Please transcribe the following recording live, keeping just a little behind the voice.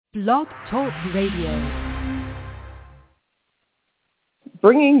Blog Talk Radio.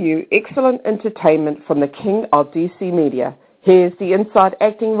 Bringing you excellent entertainment from the King of DC Media. Here's the Inside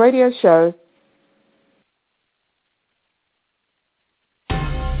Acting Radio Show.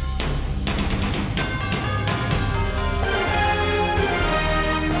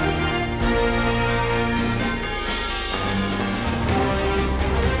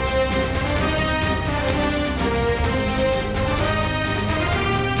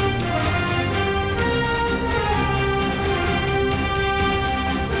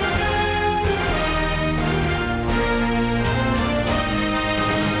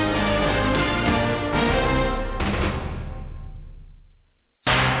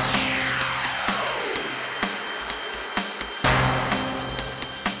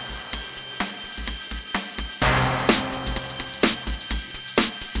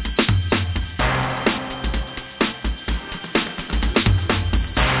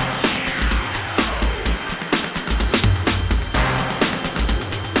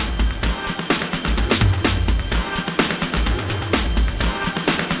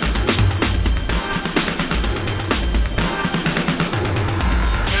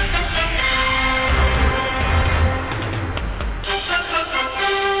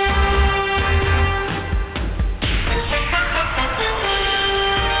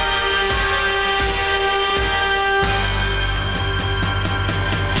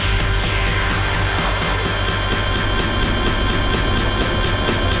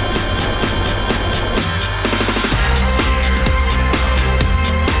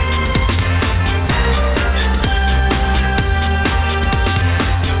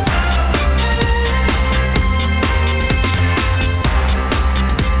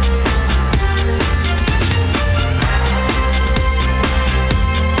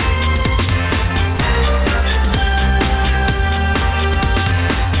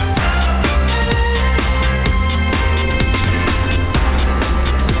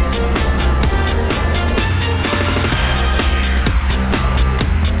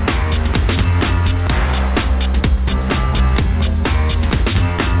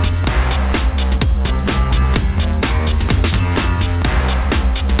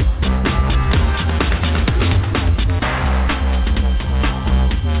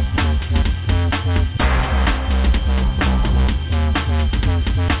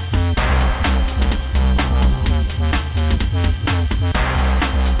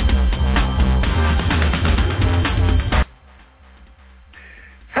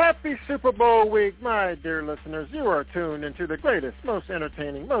 Super Bowl week, my dear listeners. You are tuned into the greatest, most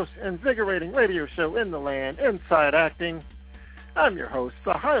entertaining, most invigorating radio show in the land, Inside Acting. I'm your host,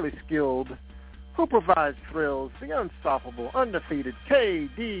 the highly skilled, who provides thrills, the unstoppable, undefeated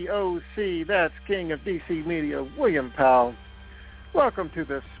KDOC, that's King of DC Media, William Powell. Welcome to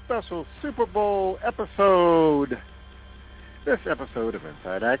this special Super Bowl episode. This episode of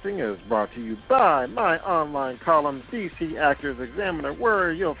Inside Acting is brought to you by my online column, DC Actors Examiner,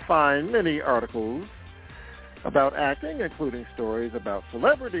 where you'll find many articles about acting, including stories about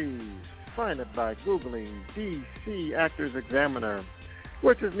celebrities. Find it by Googling DC Actors Examiner,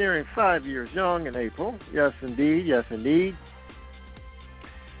 which is nearing 5 years young in April. Yes, indeed. Yes, indeed.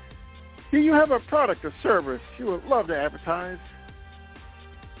 Do you have a product or service you would love to advertise?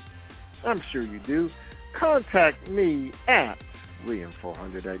 I'm sure you do. Contact me at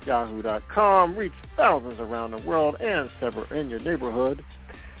William400@yahoo.com. Reach thousands around the world and several in your neighborhood.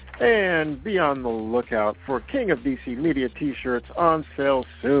 And be on the lookout for King of DC Media t-shirts on sale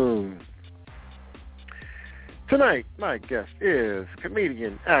soon. Tonight, my guest is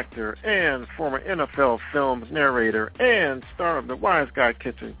comedian, actor, and former NFL Films narrator and star of the Wiseguy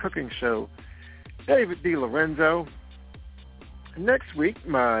Kitchen cooking show, David DiLorenzo. Next week,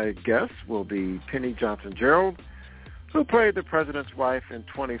 my guest will be Penny Johnson-Gerald, who played the president's wife in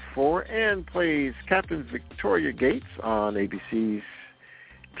 24 and plays Captain Victoria Gates on ABC's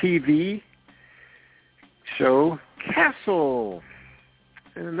TV show Castle.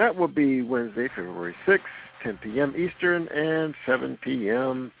 And that will be Wednesday, February 6th, 10 p.m. Eastern and 7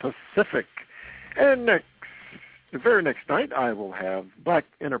 p.m. Pacific. And the very next night, I will have Black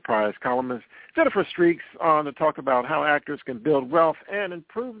Enterprise columnist Jennifer Streaks on to talk about how actors can build wealth and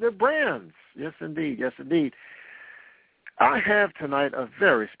improve their brands. Yes, indeed. Yes, indeed. I have tonight a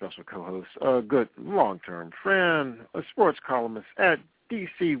very special co-host, a good long-term friend, a sports columnist at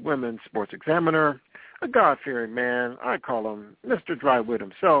DC Women's Sports Examiner, a God-fearing man. I call him Mr. Drywit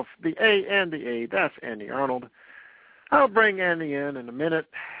himself, the A and the A. That's Andy Arnold. I'll bring Andy in a minute.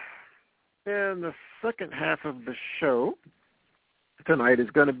 In the second half of the show tonight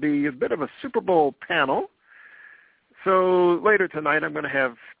is going to be a bit of a Super Bowl panel So later tonight, I'm going to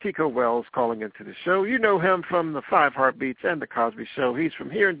have Tico Wells calling into the show. You know him from the Five Heartbeats and the Cosby Show. He's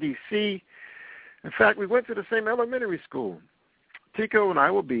from here in D.C. In fact, we went to the same elementary school. Tico and I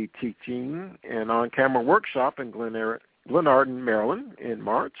will be teaching an on-camera workshop in Glenarden, Maryland in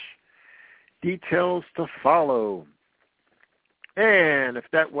March. Details to follow. And if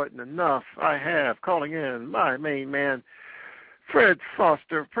that wasn't enough, I have calling in my main man, Fred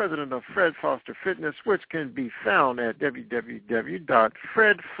Foster, president of Fred Foster Fitness, which can be found at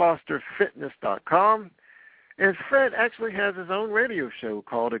www.fredfosterfitness.com. And Fred actually has his own radio show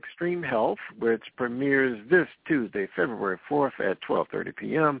called Extreme Health, which premieres this Tuesday, February 4th at 12:30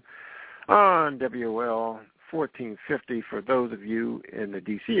 p.m. on WOL 1450 for those of you in the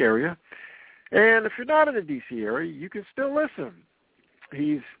D.C. area. And if you're not in the D.C. area, you can still listen.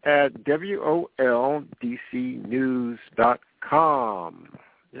 He's at WOLDCnews.com.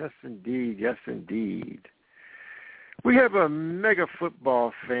 Yes, indeed. Yes, indeed. We have a mega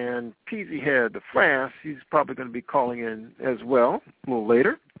football fan, Peasy Head of France. He's probably going to be calling in as well a little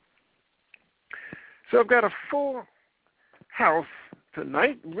later. So I've got a full house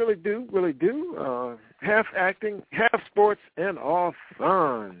tonight. Really do. Half acting, half sports, and all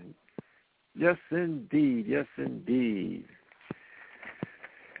fun. Yes, indeed. Yes, indeed.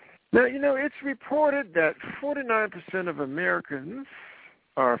 Now, it's reported that 49% of Americans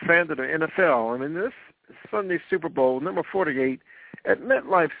are fans of the NFL. I mean, this Sunday's Super Bowl, number 48, at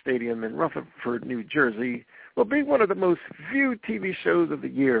MetLife Stadium in Rutherford, New Jersey, will be one of the most viewed TV shows of the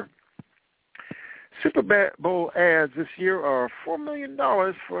year. Super Bowl ads this year are $4 million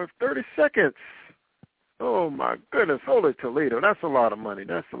for 30 seconds. Oh, my goodness. Holy Toledo. That's a lot of money.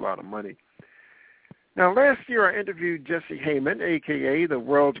 Now, last year I interviewed Jesse Heyman, a.k.a. the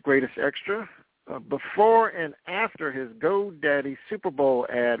world's greatest extra, before and after his GoDaddy Super Bowl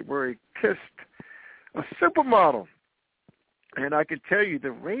ad where he kissed a supermodel. And I can tell you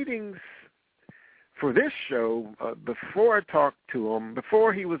the ratings for this show, before I talked to him,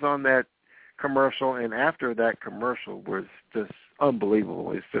 before he was on that commercial and after that commercial, was just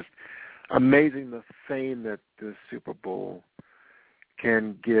unbelievable. It's just amazing the fame that the Super Bowl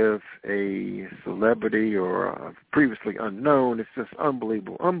can give a celebrity or a previously unknown. It's just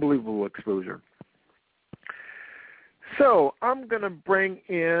unbelievable exposure. So I'm going to bring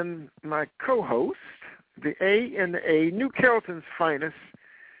in my co-host, the A and the A, New Carrollton's finest,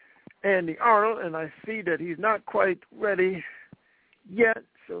 Andy Arnold, and I see that he's not quite ready yet,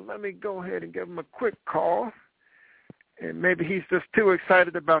 so let me go ahead and give him a quick call. And maybe he's just too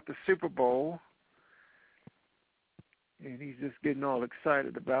excited about the Super Bowl, and he's just getting all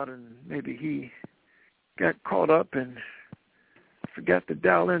excited about it, and maybe he got caught up and forgot to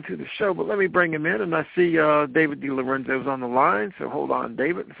dial into the show. But let me bring him in, and I see David DiLorenzo's on the line, so hold on,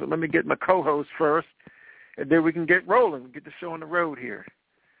 David. So let me get my co-host first, and then we can get rolling, get the show on the road here.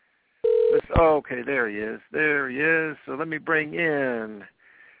 Okay, there he is. So let me bring in.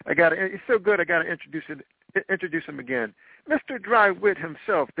 It's so good I got to introduce him again. Mr. Dry Wit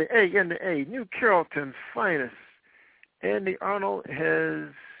himself, the A and the A, New Carrollton's finest. Andy Arnold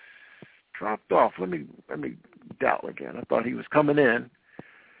has dropped off. Let me dial again. I thought he was coming in.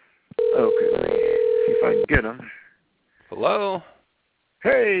 Okay, let me see if I can get him. Hello.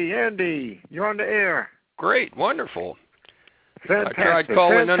 Hey, Andy, you're on the air. Great, wonderful. Fantastic. I tried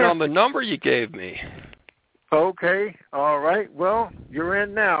calling in on the number you gave me. Okay, all right. Well, you're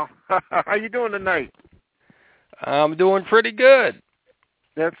in now. How you doing tonight? I'm doing pretty good.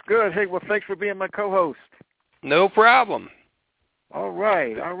 That's good. Hey, well, thanks for being my co-host. No problem. All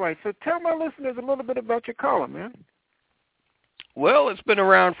right. So tell my listeners a little bit about your column, man. Well, it's been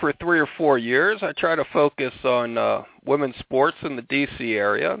around for 3 or 4 years. I try to focus on women's sports in the D.C.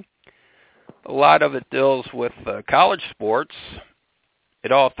 area. A lot of it deals with college sports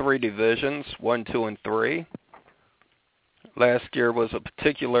at all 3 divisions, 1, 2, and 3. Last year was a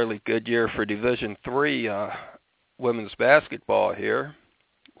particularly good year for Division III women's basketball here,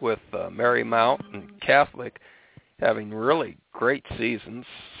 with Marymount and Catholic having really great seasons,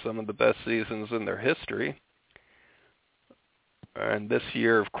 some of the best seasons in their history. And this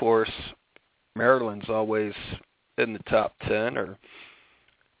year, of course, Maryland's always in the top 10 or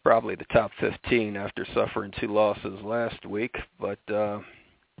probably the top 15 after suffering 2 losses last week, but they're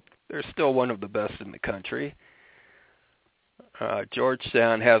still one of the best in the country.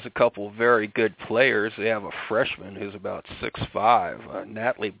 Georgetown has a couple of very good players. They have a freshman who's about 6'5",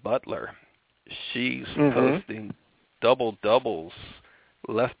 Natalie Butler. She's posting double-doubles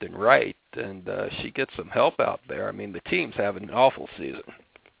left and right, and she gets some help out there. I mean, the team's having an awful season.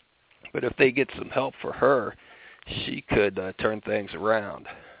 But if they get some help for her, she could turn things around.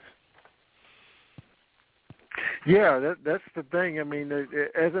 Yeah, that's the thing. I mean,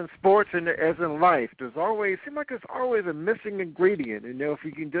 as in sports and as in life, seems like there's always a missing ingredient. You know, if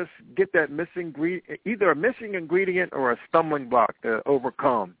you can just get that either a missing ingredient or a stumbling block to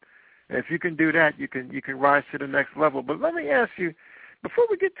overcome. And if you can do that, you can rise to the next level. But let me ask you, before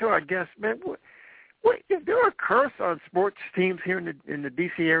we get to our guest, man, what is there a curse on sports teams here in the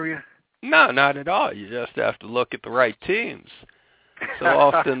DC area? No, not at all. You just have to look at the right teams. So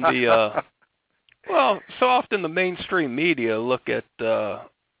often the mainstream media look at the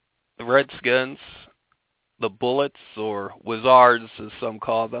Redskins, the Bullets, or Wizards, as some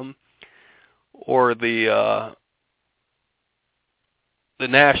call them, or the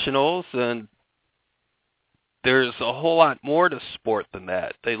Nationals, and there's a whole lot more to sport than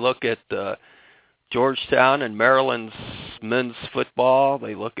that. They look at Georgetown and Maryland's men's football.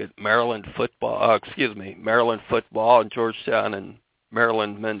 They look at Maryland football and Georgetown and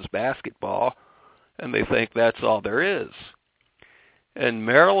Maryland men's basketball, and they think that's all there is. And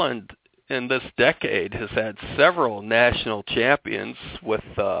Maryland in this decade has had several national champions with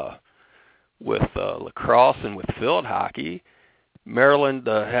lacrosse and with field hockey. Maryland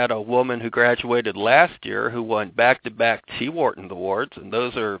had a woman who graduated last year who won back-to-back T. Wharton Awards, and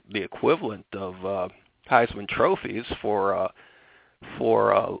those are the equivalent of Heisman trophies for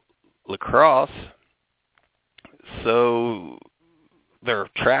lacrosse. So they're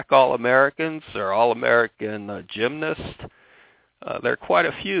track All-Americans, they're All-American gymnasts. There are quite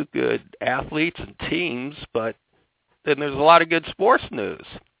a few good athletes and teams, but then there's a lot of good sports news.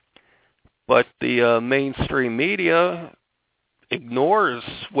 But the mainstream media ignores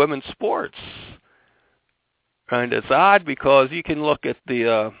women's sports. And it's odd because you can look at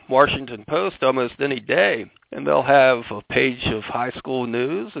the Washington Post almost any day, and they'll have a page of high school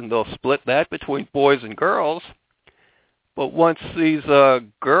news, and they'll split that between boys and girls. But once these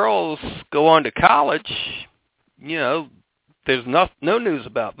girls go on to college, you know, there's no news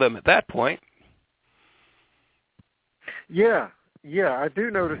about them at that point. Yeah, I do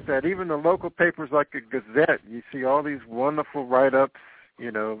notice that. Even the local papers like the Gazette, you see all these wonderful write-ups,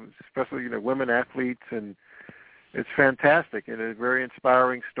 you know, especially, you know, women athletes, and it's fantastic, and it's very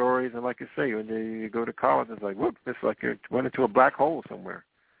inspiring stories. And like you say, when you go to college, it's like, whoop, it's like you went into a black hole somewhere.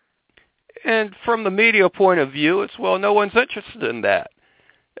 And from the media point of view, it's, well, no one's interested in that.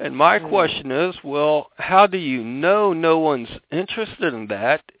 And my question is, well, how do you know no one's interested in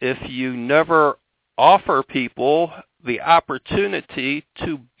that if you never offer people the opportunity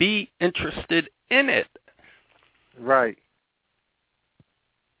to be interested in it? Right.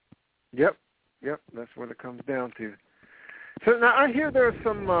 Yep, that's what it comes down to. So now I hear there's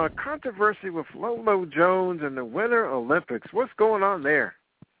some controversy with Lolo Jones and the Winter Olympics. What's going on there?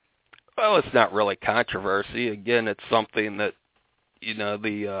 Well, it's not really controversy. Again, it's something that, you know,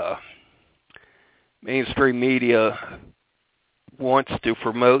 the mainstream media wants to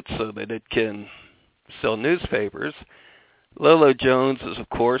promote so that it can sell newspapers. Lolo Jones is, of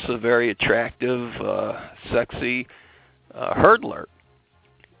course, a very attractive, sexy hurdler.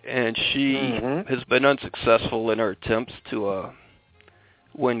 And she has been unsuccessful in her attempts to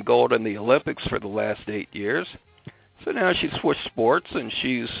win gold in the Olympics for the last 8 years. So now she's switched sports, and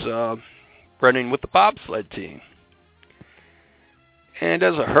she's running with the bobsled team. And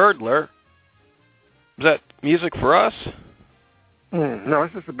as a hurdler, is that music for us? No,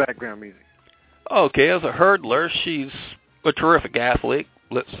 it's just the background music. Okay, as a hurdler, she's a terrific athlete,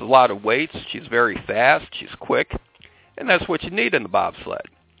 lifts a lot of weights, she's very fast, she's quick, and that's what you need in the bobsled.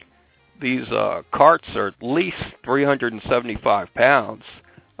 These carts are at least 375 pounds.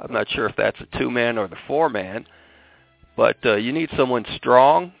 I'm not sure if that's a two-man or the four-man, but you need someone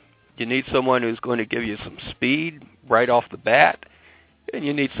strong, you need someone who's going to give you some speed right off the bat, and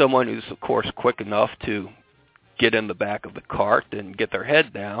you need someone who's, of course, quick enough to get in the back of the cart and get their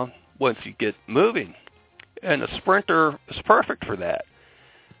head down once you get moving. And a sprinter is perfect for that.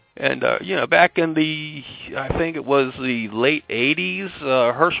 And, you know, back in I think it was the late 80s,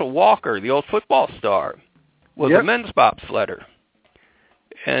 Herschel Walker, the old football star, was a men's bobsledder.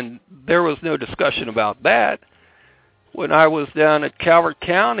 And there was no discussion about that. When I was down at Calvert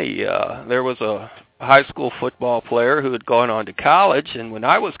County, there was a high school football player who had gone on to college, and when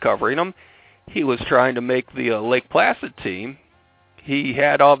I was covering him, he was trying to make the Lake Placid team. He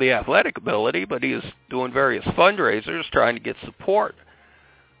had all the athletic ability, but he was doing various fundraisers trying to get support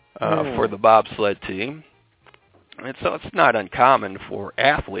for the bobsled team. And so it's not uncommon for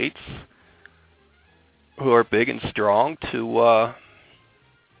athletes who are big and strong to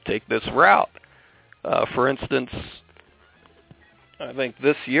take this route. For instance, I think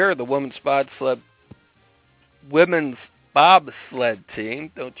this year the women's bobsled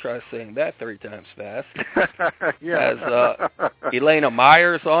team, don't try saying that 3 times fast, yeah. has Elena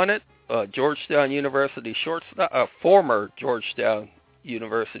Myers on it, Georgetown University shortstop, former Georgetown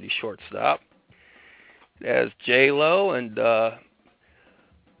University shortstop. It has J-Lo and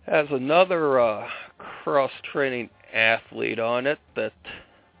has another cross-training athlete on it that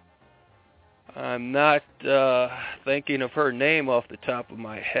I'm not thinking of her name off the top of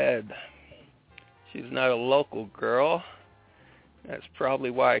my head. She's not a local girl. That's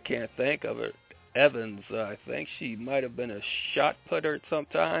probably why I can't think of it. Evans, I think she might have been a shot putter at some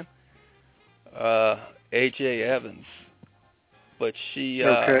time. A.J. Evans. But she...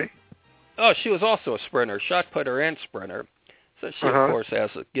 okay. Oh, she was also a sprinter, shot putter and sprinter. So she, of course, has,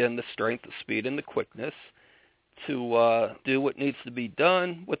 again, the strength, the speed, and the quickness to do what needs to be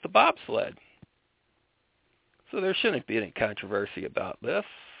done with the bobsled. So there shouldn't be any controversy about this.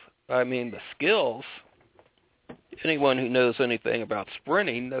 I mean, the skills, anyone who knows anything about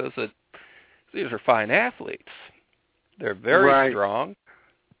sprinting knows that these are fine athletes. They're very strong,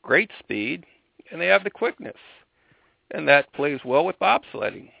 great speed, and they have the quickness. And that plays well with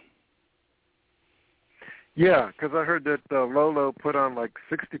bobsledding. Yeah, because I heard that Lolo put on like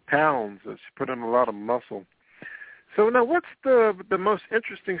 60 pounds. She put on a lot of muscle. So now what's the most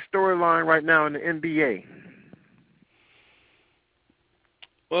interesting storyline right now in the NBA?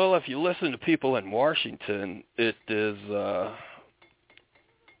 Well, if you listen to people in Washington, it is the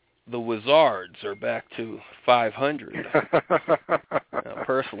Wizards are back to 500. Now,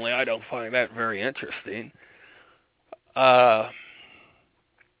 personally, I don't find that very interesting.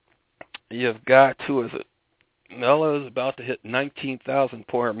 You've got, who is it? Melo's about to hit 19,000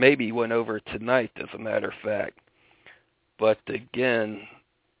 points. Maybe he went over tonight, as a matter of fact. But again,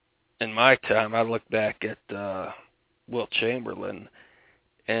 in my time, I look back at Wilt Chamberlain,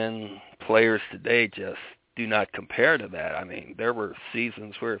 and players today just do not compare to that. I mean, there were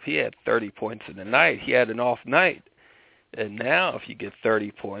seasons where if he had 30 points in a night, he had an off night. And now if you get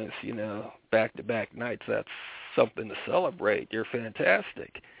 30 points, you know, back-to-back nights, that's something to celebrate. You're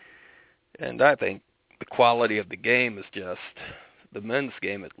fantastic. And I think the quality of the game is just, the men's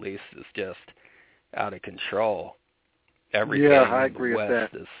game at least, is just out of control. Every game in the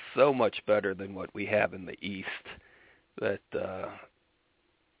West is so much better than what we have in the East that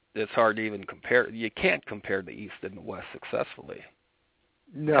it's hard to even compare. You can't compare the East and the West successfully.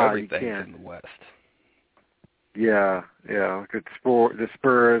 No, everything's you can't. in the West. Yeah. The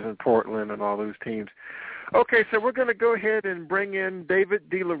Spurs and Portland and all those teams. Okay, so we're going to go ahead and bring in David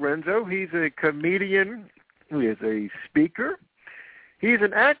DiLorenzo. He's a comedian. He is a speaker. He's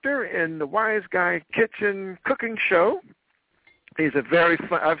an actor in the Wiseguy Kitchen cooking show. He's a very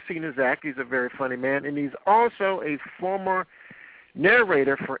I've seen his act. He's a very funny man, and he's also a former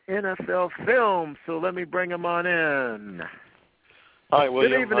narrator for NFL films. So let me bring him on in. Hi,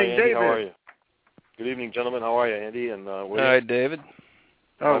 William. Good evening, Hi, Andy. David. How are you? Good evening, gentlemen. How are you, Andy and William? Hi, David.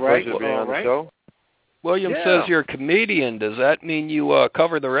 All My right. pleasure being on the show. William says you're a comedian. Does that mean you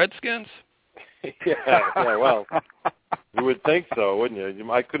cover the Redskins? yeah, well, you would think so, wouldn't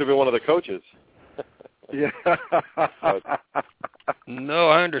you? I could have been one of the coaches. Yeah. No,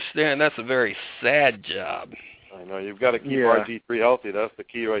 I understand. That's a very sad job. I know. You've got to keep RG3 healthy. That's the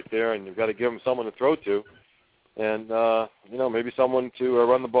key right there, and you've got to give him someone to throw to. And, maybe someone to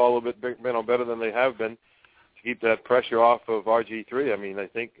run the ball a little bit better than they have been to keep that pressure off of RG3. I mean, I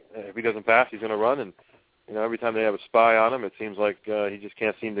think if he doesn't pass, he's going to run. And, every time they have a spy on him, it seems like he just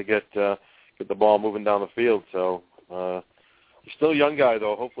can't seem to get the ball moving down the field. So he's still a young guy,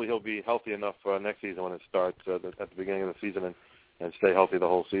 though. Hopefully he'll be healthy enough next season when it starts at the beginning of the season and stay healthy the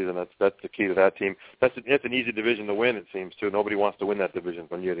whole season. That's the key to that team. It's an easy division to win, it seems, too. Nobody wants to win that division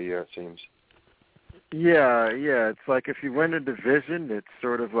from year to year, it seems. Yeah. It's like if you win a division, it's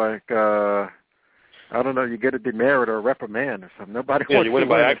sort of like, I don't know, you get a demerit or a reprimand or something. Nobody wants you win to it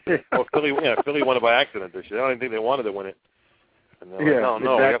by win accident. Well, Philly won it by accident this year. I don't even think they wanted to win it. And we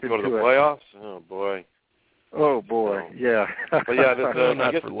have to go to the playoffs? Oh, boy. Yeah. But, yeah,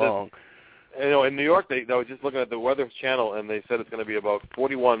 not for long. In New York, I was just looking at the Weather Channel, and they said it's going to be about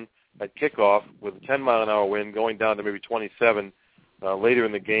 41 at kickoff with a 10-mile-an-hour wind going down to maybe 27 later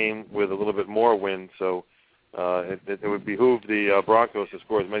in the game with a little bit more wind. So it would behoove the Broncos to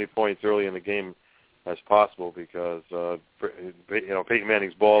score as many points early in the game as possible because, Peyton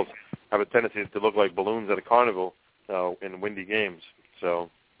Manning's balls have a tendency to look like balloons at a carnival in windy games. So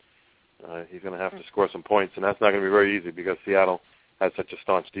he's going to have to score some points, and that's not going to be very easy because Seattle has such a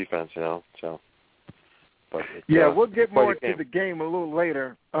staunch defense, So, but we'll get more into the game a little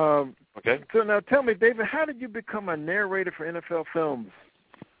later. Okay. So now tell me, David, how did you become a narrator for NFL films?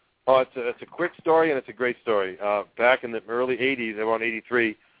 Oh, it's a quick story, and it's a great story. Back in the early 80s, around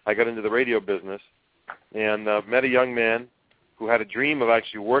 83, I got into the radio business and met a young man who had a dream of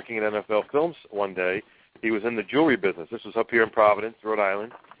actually working at NFL Films one day. He was in the jewelry business. This was up here in Providence, Rhode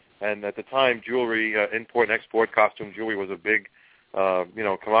Island. And at the time, jewelry, import and export, costume jewelry was a big,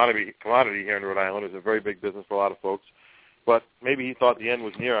 commodity here in Rhode Island. It was a very big business for a lot of folks. But maybe he thought the end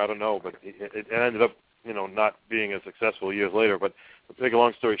was near. I don't know. But it ended up, not being as successful years later. But to make a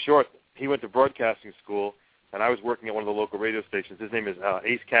long story short, he went to broadcasting school, and I was working at one of the local radio stations. His name is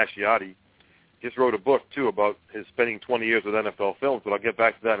Ace Casciati. Just wrote a book, too, about his spending 20 years with NFL Films, but I'll get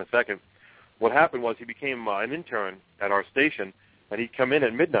back to that in a second. What happened was he became an intern at our station, and he'd come in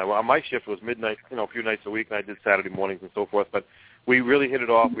at midnight. Well, my shift was midnight, a few nights a week, and I did Saturday mornings and so forth. But we really hit it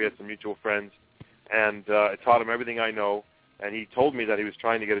off. We had some mutual friends, and I taught him everything I know. And he told me that he was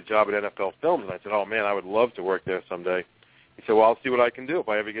trying to get a job at NFL Films, and I said, oh, man, I would love to work there someday. He said, well, I'll see what I can do. If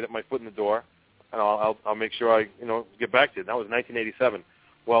I ever get my foot in the door, and I'll make sure I, get back to you. That was 1987.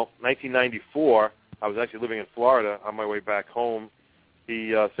 Well, 1994, I was actually living in Florida on my way back home.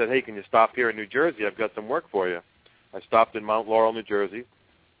 He said, hey, can you stop here in New Jersey? I've got some work for you. I stopped in Mount Laurel, New Jersey,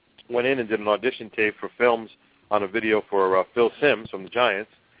 went in and did an audition tape for films on a video for Phil Simms from the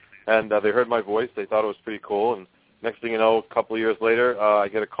Giants, and they heard my voice. They thought it was pretty cool, and next thing you know, a couple of years later, I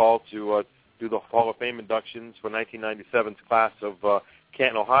get a call to do the Hall of Fame inductions for 1997's class of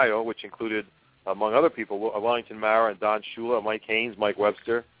Canton, Ohio, which included, among other people, Wellington Mara and Don Shula, Mike Haynes, Mike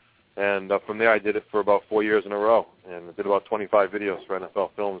Webster. And from there, I did it for about 4 years in a row, and I did about 25 videos for NFL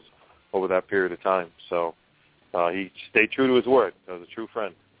Films over that period of time. So he stayed true to his word. I was a true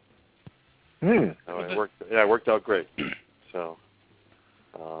friend. It worked out great. So,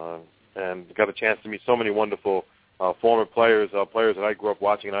 and got a chance to meet so many wonderful former players that I grew up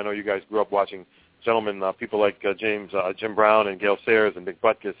watching, and I know you guys grew up watching. Gentlemen, people like Jim Brown and Gale Sayers and Dick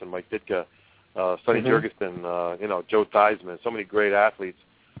Butkus and Mike Ditka, Sonny Jurgensen, Joe Theismann, so many great athletes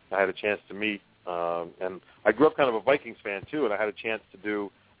I had a chance to meet. And I grew up kind of a Vikings fan, too, and I had a chance to do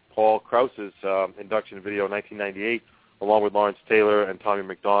Paul Krause's induction video in 1998, along with Lawrence Taylor and Tommy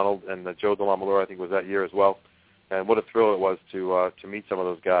McDonald, and Joe DeLamalure, I think, was that year as well. And what a thrill it was to meet some of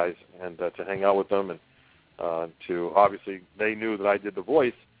those guys and to hang out with them, and to obviously they knew that I did the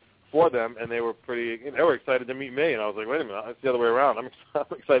voice for them, and they were excited to meet me, and I was like, wait a minute, it's the other way around. I'm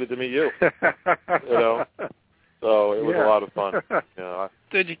excited to meet you. So it was a lot of fun.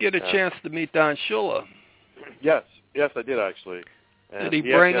 Did you get a chance to meet Don Shula? Yes, I did actually. And did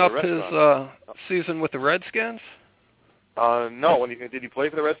he bring up his season with the Redskins? No. Did he play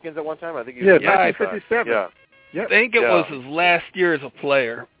for the Redskins at one time? I think he did. 1957. Yeah. I think it was his last year as a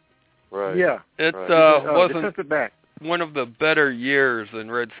player. Right. Yeah. It wasn't one of the better years in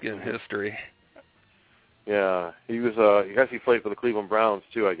Redskin history. Yeah, he was. I guess he played for the Cleveland Browns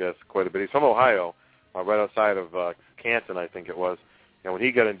too. I guess quite a bit. He's from Ohio, right outside of Canton, I think it was. And when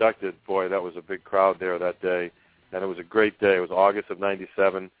he got inducted, boy, that was a big crowd there that day, and it was a great day. It was August of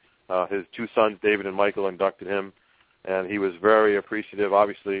 '97. His two sons, David and Michael, inducted him, and he was very appreciative.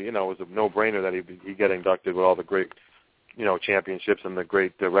 Obviously, it was a no-brainer that he get inducted with all the great, championships and the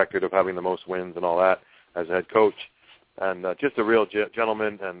great record of having the most wins and all that as a head coach. And just a real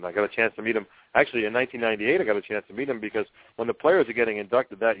gentleman, and I got a chance to meet him. Actually, in 1998, I got a chance to meet him because when the players are getting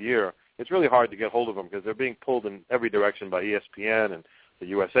inducted that year, it's really hard to get hold of them because they're being pulled in every direction by ESPN and the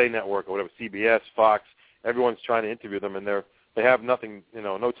USA Network or whatever, CBS, Fox. Everyone's trying to interview them, and they have nothing,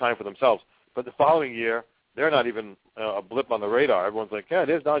 no time for themselves. But the following year, they're not even a blip on the radar. Everyone's like, yeah,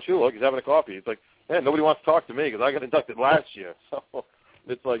 there's Don Shula. He's having a coffee. It's like, man, nobody wants to talk to me because I got inducted last year. So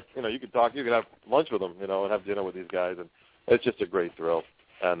it's like, you could have lunch with them, and have dinner with these guys, and it's just a great thrill.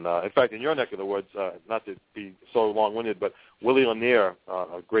 And, in fact, in your neck of the woods, not to be so long-winded, but Willie Lanier,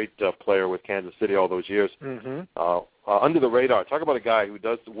 a great player with Kansas City all those years, under the radar. Talk about a guy who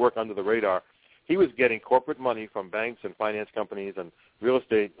does work under the radar. He was getting corporate money from banks and finance companies and real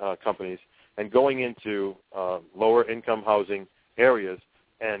estate companies and going into lower-income housing areas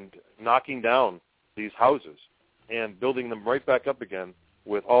and knocking down these houses and building them right back up again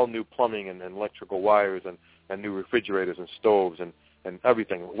with all new plumbing and electrical wires and new refrigerators and stoves and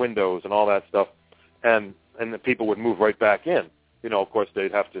everything, windows and all that stuff, and the people would move right back in. Of course,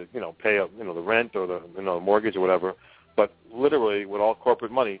 they'd have to, pay the rent or the mortgage or whatever, but literally with all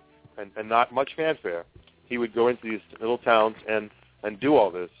corporate money and not much fanfare, he would go into these little towns and do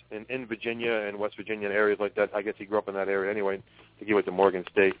all this in Virginia and West Virginia and areas like that. I guess he grew up in that area anyway. I think he went to Morgan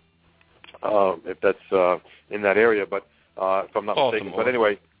State, if that's in that area, but if I'm not mistaken. But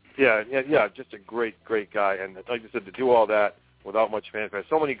anyway, yeah, just a great guy. And like I said, to do all that without much fanfare.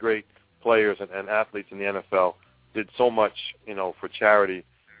 So many great players and athletes in the NFL did so much, for charity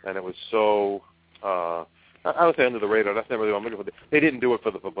and it was so. I would say under the radar. That's never really what I'm looking for. They didn't do it for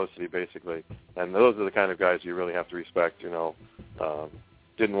the publicity, basically. And those are the kind of guys you really have to respect.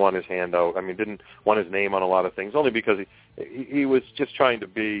 Didn't want his hand out. I mean, didn't want his name on a lot of things, only because he was just trying to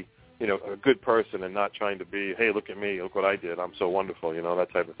be, a good person and not trying to be, hey, look at me, look what I did, I'm so wonderful,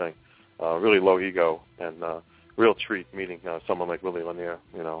 that type of thing. Really low ego and real treat meeting someone like Willie Lanier,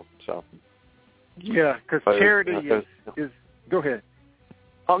 so. Yeah, because charity is. Go ahead.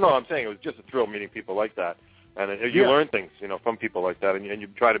 Oh, no, I'm saying it was just a thrill meeting people like that. And you learn things, from people like that, and you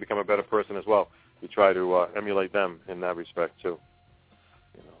try to become a better person as well. You try to emulate them in that respect, too.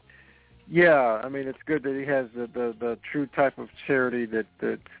 Yeah, I mean, it's good that he has the true type of charity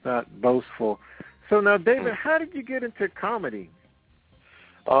that's not boastful. So now, David, how did you get into comedy?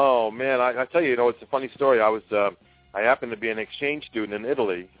 Oh, man, I tell you, it's a funny story. I happened to be an exchange student in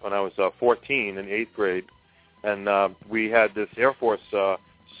Italy when I was 14 in 8th grade, and we had this Air Force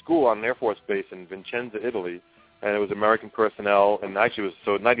school on an Air Force base in Vicenza, Italy, and it was American personnel, and actually it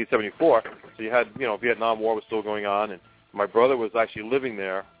was, 1974, so you had, Vietnam War was still going on, and my brother was actually living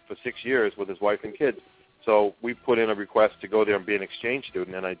there for 6 years with his wife and kids, so we put in a request to go there and be an exchange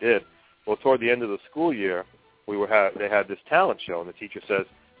student, and I did. Well, toward the end of the school year, they had this talent show, and the teacher says,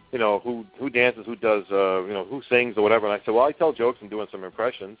 who dances, who does, who sings or whatever, and I said, well, I tell jokes and doing some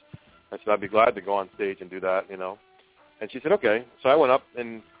impressions. I said, I'd be glad to go on stage and do that, And she said, okay. So I went up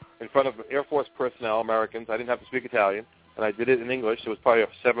in front of Air Force personnel, Americans. I didn't have to speak Italian, and I did it in English. It was probably a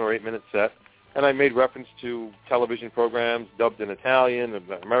 7 or 8 minute set. And I made reference to television programs dubbed in Italian, and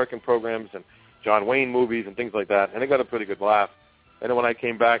American programs, and John Wayne movies and things like that. And it got a pretty good laugh. And then when I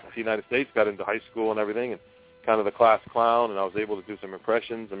came back to the United States, got into high school and everything, and kind of the class clown, and I was able to do some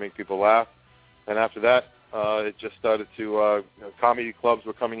impressions and make people laugh. And after that, it just started to, comedy clubs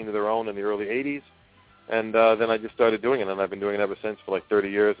were coming into their own in the early 80s. And then I just started doing it, and I've been doing it ever since for like 30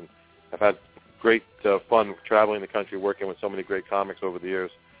 years. And I've had great fun traveling the country, working with so many great comics over the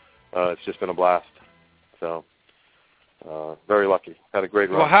years. It's just been a blast. So, very lucky. Had a great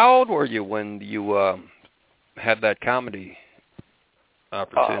run. Well, how old were you when you had that comedy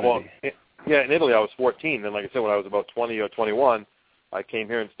opportunity? In Italy I was 14. Then, like I said, when I was about 20 or 21, I came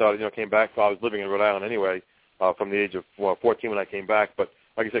here and started, came back. I was living in Rhode Island anyway from the age of 14 when I came back. But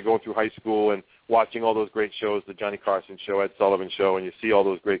like I said, going through high school and watching all those great shows, the Johnny Carson show, Ed Sullivan show, and you see all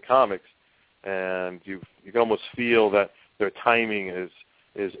those great comics, and you can almost feel that their timing is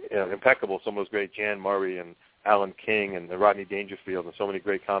impeccable. Some of those great Jan Murray and Alan King and Rodney Dangerfield and so many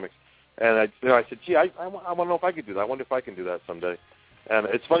great comics. And I said, gee, I want to know if I could do that. I wonder if I can do that someday. And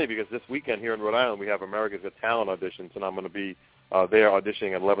it's funny because this weekend here in Rhode Island we have America's Got Talent auditions, and I'm going to be there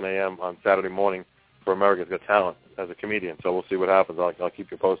auditioning at 11 a.m. on Saturday morning for America's Got Talent as a comedian. So we'll see what happens. I'll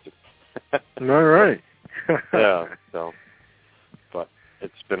keep you posted. All right. Yeah. So, but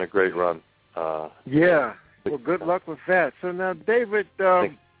it's been a great run. Yeah. Well, good luck with that. So now, David,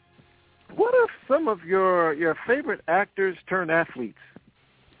 what are some of your favorite actors turned athletes?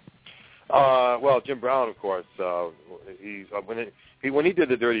 Well, Jim Brown, of course. When he did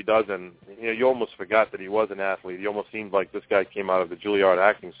The Dirty Dozen, you almost forgot that he was an athlete. He almost seemed like this guy came out of the Juilliard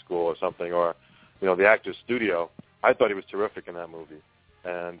acting school or something, or the actor's studio. I thought he was terrific in that movie.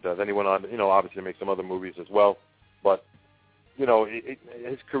 And then he went on, obviously to make some other movies as well. But,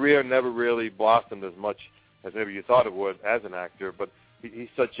 his career never really blossomed as much as maybe you thought it would as an actor. But he's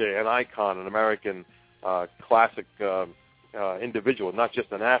such an icon, an American classic individual, not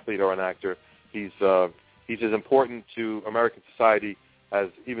just an athlete or an actor. He's as important to American society as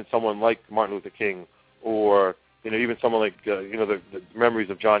even someone like Martin Luther King, or even someone like the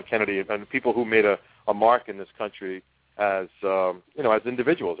memories of John Kennedy, and people who made a mark in this country as as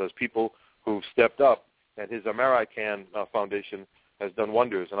individuals, as people who stepped up. And his American Foundation has done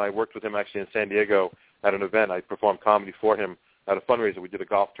wonders. And I worked with him actually in San Diego at an event. I performed comedy for him at a fundraiser. We did a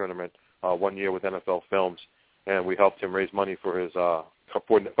golf tournament 1 year with NFL Films, and we helped him raise money for his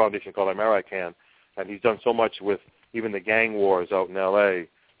foundation called American. And he's done so much with even the gang wars out in L.A.,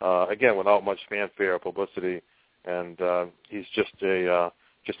 again, without much fanfare or publicity. And he's just a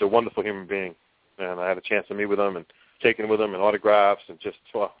wonderful human being. And I had a chance to meet with him and taking with him and autographs and just,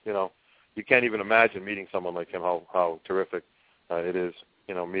 you can't even imagine meeting someone like him, how terrific it is,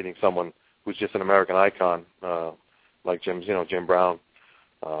 meeting someone who's just an American icon like Jim Brown.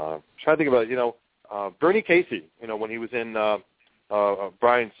 Trying to think about, Bernie Casey, when he was in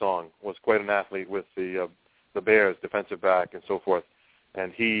Brian's Song, was quite an athlete with the Bears, defensive back and so forth.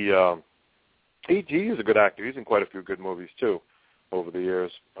 And he is a good actor. He's in quite a few good movies, too, over the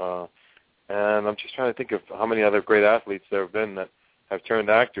years. And I'm just trying to think of how many other great athletes there have been that have turned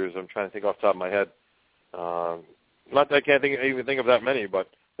actors. I'm trying to think off the top of my head. Not that I can't even think of that many, but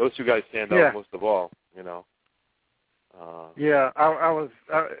those two guys stand out most of all. You know. I was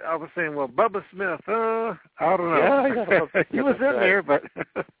saying, well, Bubba Smith, I don't know. Yeah, he was in there, but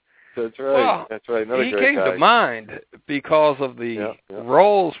that's right. Well, that's right. Another he great came guy. to mind because of the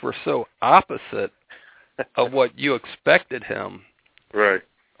roles were so opposite of what you expected him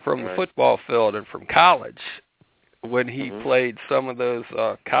from the football field and from college. When he played some of those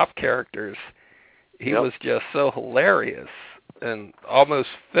cop characters, he was just so hilarious and almost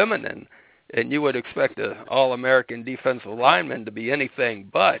feminine. And you would expect an all-American defensive lineman to be anything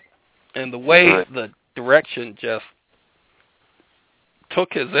but. And the way the direction just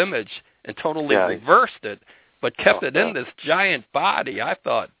took his image and totally reversed it, but kept it in this giant body, I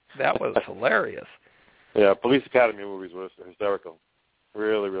thought that was hilarious. Yeah, Police Academy movies were hysterical.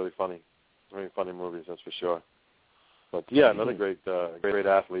 Really, really funny. Really funny movies, that's for sure. But, another great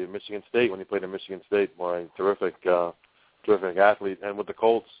athlete at Michigan State. When he played at Michigan State, terrific athlete. And with the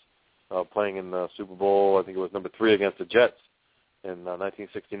Colts, playing in the Super Bowl, I think it was number 3 against the Jets in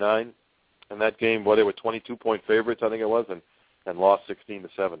 1969. And that game, they were 22-point favorites, I think it was, and lost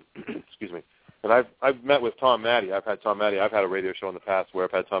 16-7. Excuse me. And I've met with Tom Matte. I've had a radio show in the past where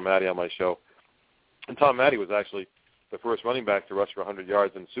I've had Tom Matte on my show. And Tom Matte was actually the first running back to rush for 100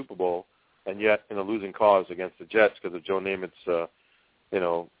 yards in the Super Bowl, and yet in a losing cause against the Jets because of Joe Namath's,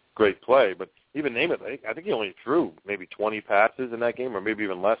 great play. But even Namath, I think he only threw maybe 20 passes in that game, or maybe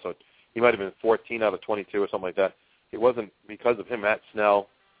even less. So he might have been 14 out of 22 or something like that. It wasn't because of him. Matt Snell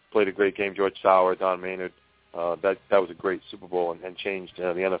played a great game. George Sauer, Don Maynard. That was a great Super Bowl and changed the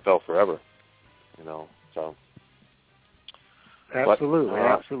NFL forever. So. Absolutely,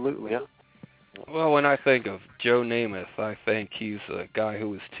 absolutely. Yeah. Well, when I think of Joe Namath, I think he's a guy who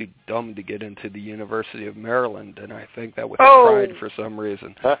was too dumb to get into the University of Maryland, and I think that was pride for some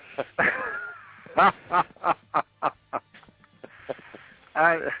reason.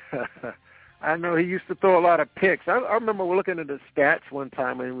 I know he used to throw a lot of picks. I remember looking at his stats one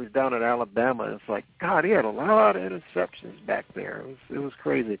time when he was down at Alabama. It's like, God, he had a lot of interceptions back there. It was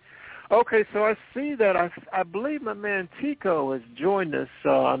crazy. Okay, so I see that I believe my man Tico has joined us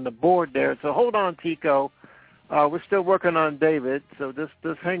on the board there. So hold on, Tico. We're still working on David, so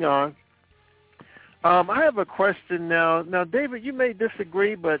just hang on. I have a question now. Now, David, you may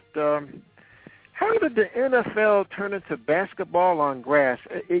disagree, but how did the NFL turn into basketball on grass?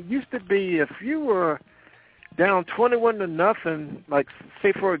 It used to be if you were down 21-0, like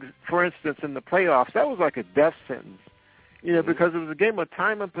say for instance in the playoffs, that was like a death sentence. Because it was a game of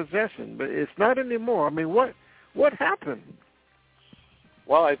time and possession, but it's not anymore. I mean, what happened?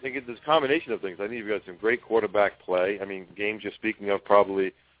 Well, I think it's a combination of things. I think you've got some great quarterback play. I mean, games you're speaking of,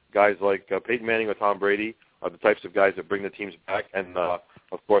 probably guys like Peyton Manning or Tom Brady are the types of guys that bring the teams back, and of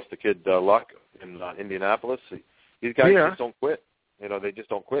course the kid Luck in Indianapolis. These guys just don't quit. They just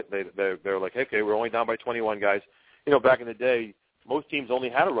don't quit. They're like, okay, we're only down by 21 guys. Back in the day, most teams only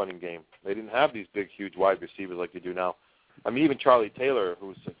had a running game. They didn't have these big, huge wide receivers like you do now. I mean, even Charlie Taylor,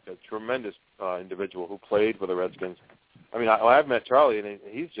 who's a tremendous individual who played for the Redskins. I mean, I've met Charlie, and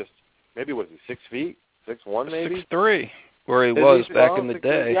he's just, maybe, what is he, 6 feet? 6'1", maybe? 6'3", where he was back in the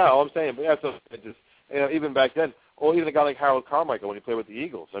day. Yeah, all I'm saying. But so even back then, or even a guy like Harold Carmichael when he played with the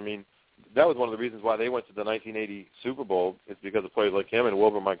Eagles. I mean, that was one of the reasons why they went to the 1980 Super Bowl. It's because of players like him, and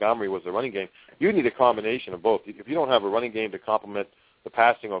Wilbur Montgomery was the running game. You need a combination of both. If you don't have a running game to complement the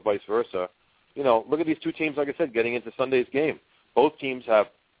passing or vice versa, look at these two teams, like I said, getting into Sunday's game. Both teams have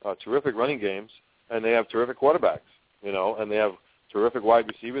terrific running games, and they have terrific quarterbacks, and they have terrific wide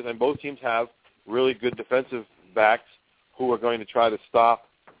receivers, and both teams have really good defensive backs who are going to try to stop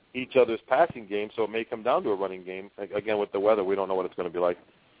each other's passing game, so it may come down to a running game. Again, with the weather, we don't know what it's going to be like.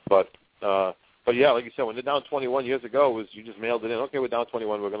 But yeah, like you said, when they're down 21 years ago, you just mailed it in. Okay, we're down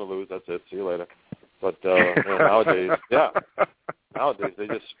 21, we're going to lose, that's it, see you later. But nowadays, nowadays they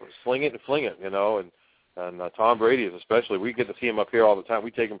just sling it and fling it, and Tom Brady is especially. We get to see him up here all the time.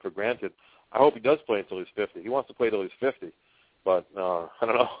 We take him for granted. I hope he does play until he's 50. He wants to play until he's 50, but I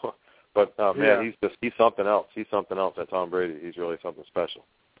don't know. But man, he's something else. He's something else. That Tom Brady, he's really something special.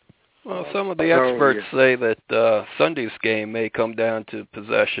 Well, some of the experts say that Sunday's game may come down to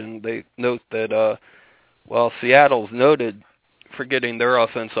possession. They note that while Seattle's noted for getting their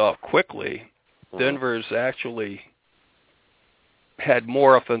offense off quickly, Denver's actually had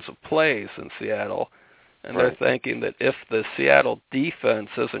more offensive plays than Seattle, and they're thinking that if the Seattle defense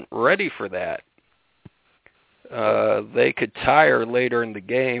isn't ready for that, they could tire later in the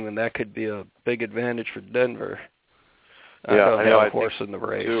game, and that could be a big advantage for Denver. I don't have a horse in the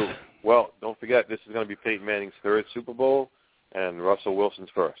race. Too. Well, don't forget, this is going to be Peyton Manning's third Super Bowl and Russell Wilson's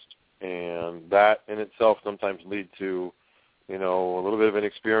first. And that in itself sometimes leads to, a little bit of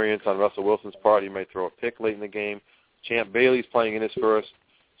inexperience on Russell Wilson's part. He might throw a pick late in the game. Champ Bailey's playing in his first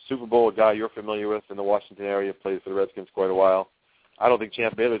Super Bowl, a guy you're familiar with in the Washington area, played for the Redskins quite a while. I don't think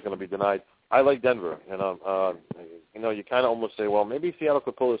Champ Bailey's going to be denied. I like Denver, and you kind of almost say, well, maybe Seattle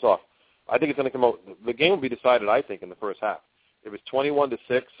could pull this off. I think it's going to come out. The game will be decided, I think, in the first half. If it's 21-6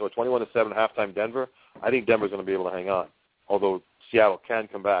 or 21-7 halftime Denver, I think Denver's going to be able to hang on, although Seattle can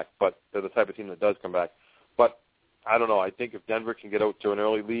come back, but they're the type of team that does come back. But I don't know. I think if Denver can get out to an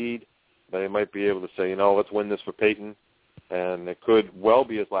early lead, they might be able to say, let's win this for Peyton, and it could well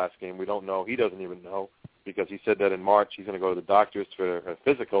be his last game. We don't know. He doesn't even know because he said that in March he's going to go to the doctors for a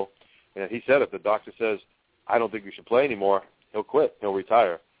physical, and he said if the doctor says, I don't think you should play anymore, he'll quit. He'll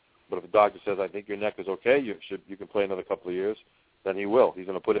retire. But if the doctor says, I think your neck is okay, you can play another couple of years, then he will. He's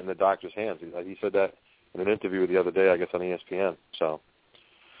going to put it in the doctor's hands. He said that in an interview the other day, I guess, on ESPN. So,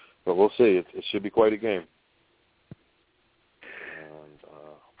 but we'll see. It should be quite a game.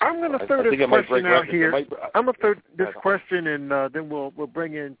 I'm going to throw this question out here. I'm going to throw this question, and then we'll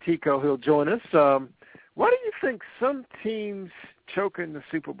bring in Tico. He'll join us. Why do you think some teams choke in the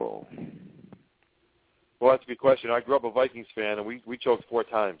Super Bowl? Well, that's a good question. I grew up a Vikings fan, and we choked 4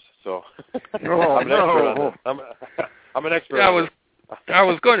 times. So I'm an expert on that. I'm an expert on that. I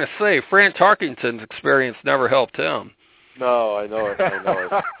was going to say, Fran Tarkenton's experience never helped him. No, I know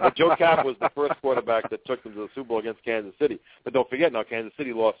it. But Joe Kapp was the first quarterback that took them to the Super Bowl against Kansas City. But don't forget, now Kansas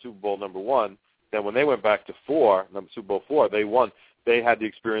City lost Super Bowl number 1. Then when they went back to Super Bowl 4, they won. They had the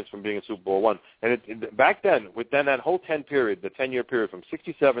experience from being in Super Bowl 1. And back then, that whole 10-year period from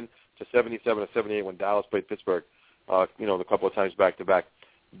 67 to 77 to 78 when Dallas played Pittsburgh, a couple of times back-to-back,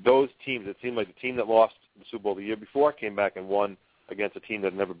 those teams, it seemed like the team that lost the Super Bowl the year before came back and won against a team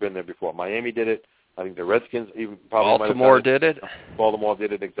that had never been there before. Miami did it. I think the Redskins even probably Baltimore did it. Baltimore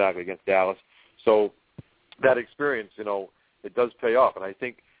did it exactly against Dallas. So that experience, it does pay off. And I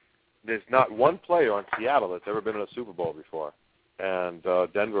think there's not one player on Seattle that's ever been in a Super Bowl before. And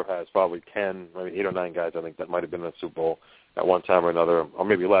Denver has probably 10, maybe 8 or 9 guys, I think, that might have been in a Super Bowl at one time or another, or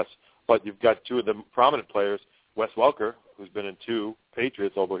maybe less. But you've got 2 of the prominent players, Wes Welker, who's been in 2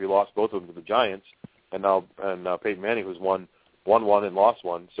 Patriots, although he lost both of them to the Giants, and Peyton Manning, who's won 1 and lost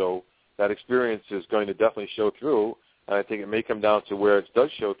 1. So that experience is going to definitely show through, and I think it may come down to where it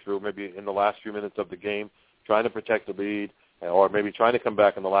does show through, maybe in the last few minutes of the game, trying to protect the lead, or maybe trying to come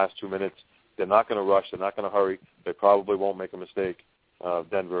back in the last 2 minutes. They're not going to rush. They're not going to hurry. They probably won't make a mistake,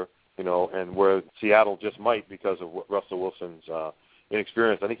 Denver, and where Seattle just might because of Russell Wilson's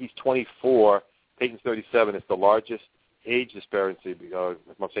inexperience. I think he's 24. Peyton's 37. It's the largest age disparity,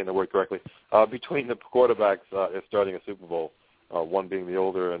 if I'm saying the word correctly, between the quarterbacks starting a Super Bowl, one being the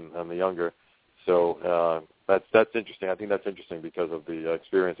older and the younger. So that's interesting. I think that's interesting because of the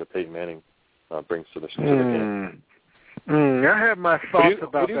experience that Peyton Manning brings to the game. I have my thoughts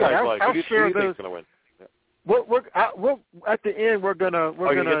about that. Who do you guys like? I'll who do you think is going to win? We'll at the end we're gonna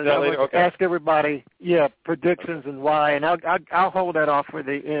Okay. ask everybody predictions and why, and I'll hold that off for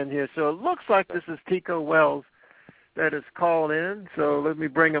the end here. So it looks like this is Tico Wells that is called in. So let me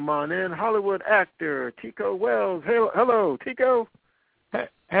bring him on in. Hollywood actor Tico Wells. Hey, hello, Tico.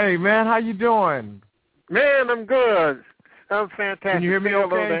 Hey man, how you doing? Man, I'm good. I'm fantastic. Can you hear me okay?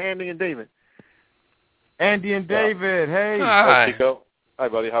 Hello to Andy and David. Andy and David, hey. Hi. Hey, Tico. Hi,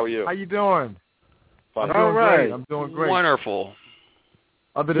 buddy. How are you? How you doing? Fine. I'm doing right. great. I'm doing great. Wonderful.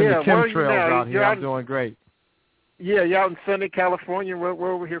 Other than the chemtrails out here, I'm doing great. Yeah, you out in sunny California?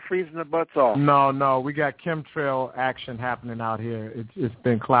 We're over here freezing the butts off. No, we got chemtrail action happening out here. It's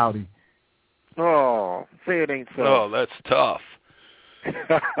been cloudy. Oh, say it ain't so. Oh, that's tough.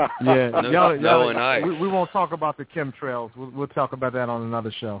 Yeah, no and ice. We won't talk about the chemtrails. We'll talk about that on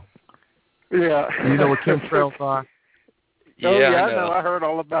another show. Yeah. You know what chemtrails are? Yeah, I know. I heard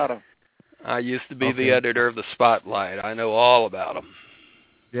all about them. I used to be the editor of the Spotlight. I know all about them.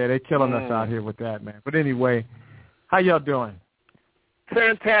 Yeah, they're killing us out here with that, man. But anyway, how y'all doing?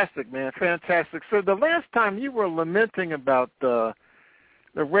 Fantastic, man. Fantastic. So the last time you were lamenting about the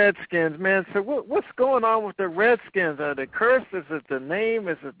Redskins, man. So what's going on with the Redskins? Are they cursed? Is it the name?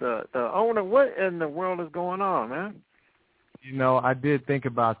 Is it the owner? What in the world is going on, man? I did think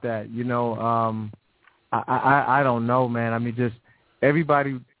about that. I don't know, man. I mean, just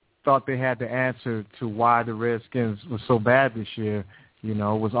everybody thought they had the answer to why the Redskins were so bad this year. It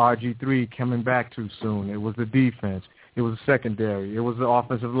was RG3 coming back too soon. It was the defense. It was the secondary. It was the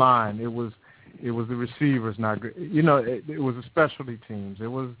offensive line. It was the receivers not good. It was the specialty teams. It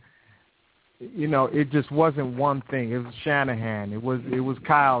was, it just wasn't one thing. It was Shanahan. It was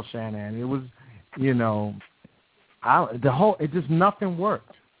Kyle Shanahan. It was, nothing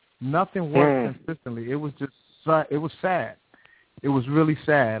worked. Nothing worked consistently. It was just, it was sad. it was really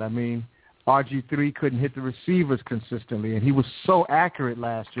sad. I mean, RG3 couldn't hit the receivers consistently, and he was so accurate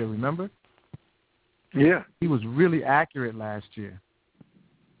last year, remember? Yeah. He was really accurate last year.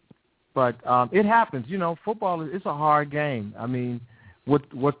 But it happens. You know, football, it's a hard game. I mean, what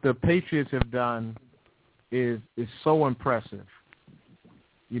the Patriots have done is so impressive.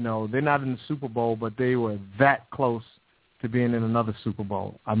 You know, they're not in the Super Bowl, but they were that close to being in another Super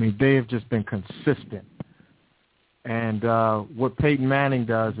Bowl. I mean, they have just been consistent. And what Peyton Manning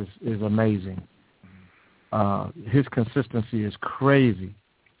does is amazing. His consistency is crazy.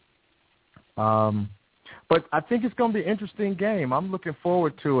 But I think it's going to be an interesting game. I'm looking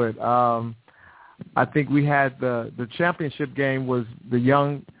forward to it. I think we had the championship game was the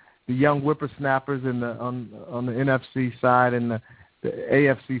young whippersnappers on the NFC side, and the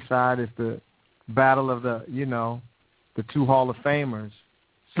AFC side is the battle of the two Hall of Famers.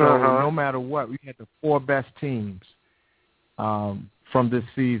 So no matter what, we had the 4 best teams from this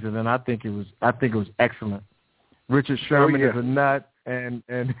season, and I think it was excellent. Richard Sherman is a nut, and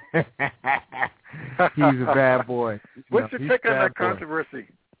he's a bad boy. What's your take on that controversy?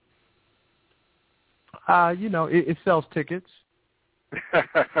 It sells tickets.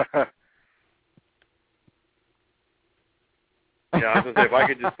 Yeah, I was going to say, if I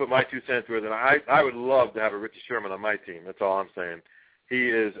could just put my 2 cents worth in, I would love to have a Richard Sherman on my team. That's all I'm saying. He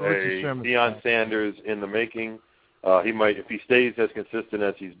is a Deion Sanders in the making. He might, if he stays as consistent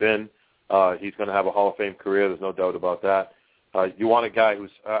as he's been, he's going to have a Hall of Fame career. There's no doubt about that. You want a guy who's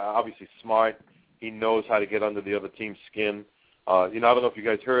obviously smart. He knows how to get under the other team's skin. I don't know if you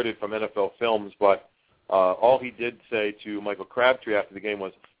guys heard it from NFL Films, but all he did say to Michael Crabtree after the game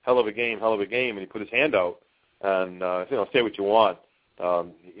was, hell of a game, and he put his hand out and, say what you want.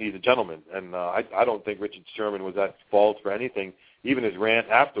 He's a gentleman, and I don't think Richard Sherman was at fault for anything, even his rant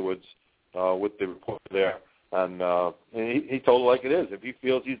afterwards with the reporter there. And he told it like it is. If he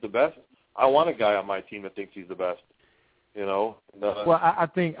feels he's the best, I want a guy on my team that thinks he's the best. Well, I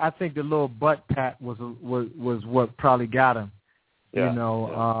think the little butt pat was what probably got him. Yeah.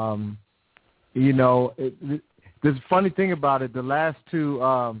 There's a funny thing about it. The last two,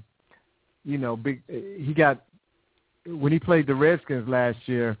 he got when he played the Redskins last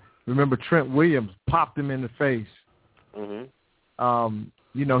year. Remember, Trent Williams popped him in the face.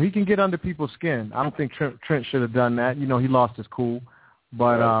 Mm-hmm. He can get under people's skin. I don't think Trent should have done that. He lost his cool,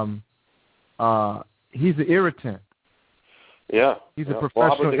 but he's an irritant. Yeah, he's a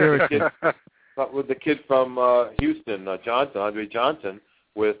professional irritant. With the kid from Houston, Andre Johnson,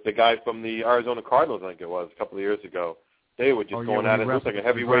 with the guy from the Arizona Cardinals, I think it was, a couple of years ago. They were just going at it. It looked like a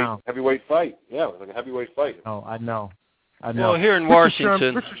heavyweight fight. Yeah, it was like a heavyweight fight. Oh, I know. Well, here in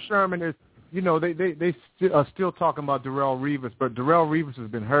Washington, Richard Sherman is, they are still talking about Darrelle Revis, but Darrelle Revis has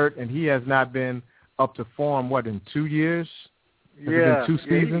been hurt, and he has not been up to form, in 2 years? Has it been 2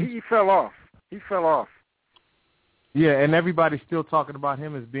 seasons? He fell off. Yeah, and everybody's still talking about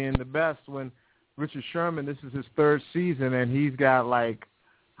him as being the best when Richard Sherman, this is his 3rd season, and he's got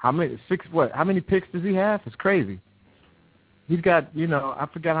how many picks does he have? It's crazy. He's got, I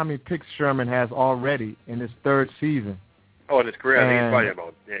forgot how many picks Sherman has already in his 3rd season. Oh, in his career, I think he's probably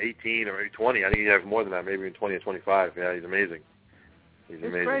about 18 or maybe 20. I think he has more than that, maybe 20 or 25. Yeah, he's amazing.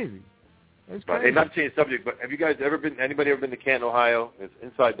 It's crazy. Hey, not to change the subject, but have you guys anybody ever been to Canton, Ohio? It's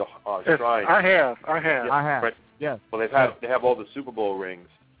inside the Shrine. I have. Right. Yes. Well, they have all the Super Bowl rings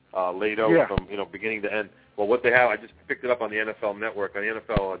laid out from beginning to end. Well, what they have, I just picked it up on the NFL Network on the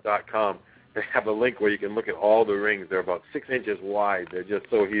NFL.com. They have a link where you can look at all the rings. They're about 6 inches wide. They're just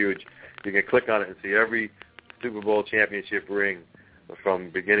so huge. You can click on it and see every Super Bowl championship ring from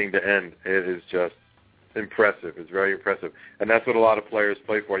beginning to end. It is just impressive. It's very impressive. And that's what a lot of players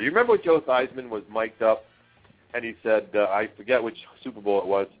play for. You remember when Joe Theismann was mic'd up and he said, I forget which Super Bowl it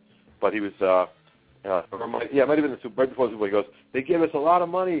was, but he was, it might have been right before the Super Bowl. He goes, they give us a lot of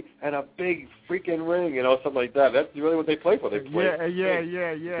money and a big freaking ring, something like that. That's really what they play for. They play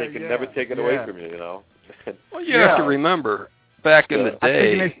They can never take it away from you, Well, you have to remember, back in the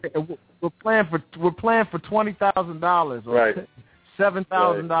day, we're playing for $20,000 or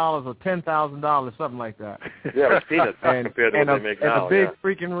 $7,000 or $10,000, something like that. Yeah, it's peanuts compared to what they make now. And a big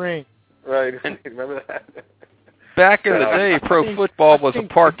freaking ring. Right. Remember that? Back in the day, pro football was a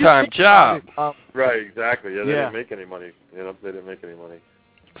part-time job. Right, exactly. Yeah, they didn't make any money. They didn't make any money.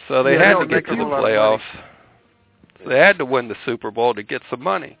 So they had to get to the playoffs. So they had to win the Super Bowl to get some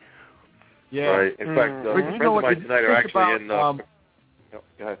money. Yeah. Right. In fact, friends of mine tonight are actually in. Go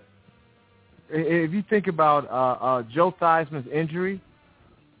ahead. If you think about Joe Theismann's injury,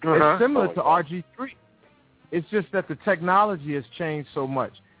 it's similar to RG3. It's just that the technology has changed so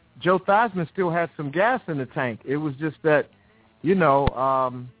much. Joe Theismann still had some gas in the tank. It was just that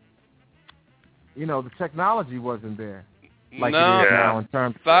the technology wasn't there like it is now in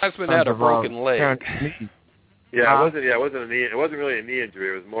terms. Theismann had a broken leg. It wasn't a knee. It wasn't really a knee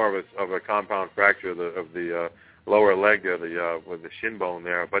injury. It was more of a compound fracture of the lower leg there, with the shin bone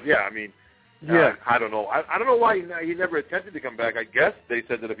there. But I don't know. I don't know why he never attempted to come back. I guess they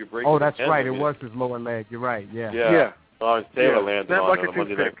said that if you break. Oh, that's right. It was his lower leg. You're right. Yeah. Yeah. Lawrence Taylor landed on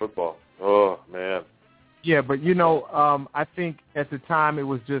Monday Night Football. Oh man. Yeah, but I think at the time it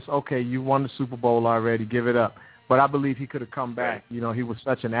was just okay. You won the Super Bowl already. Give it up. But I believe he could have come back. Right. He was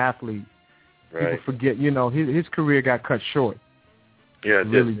such an athlete. Right. People forget. His career got cut short. Yeah, it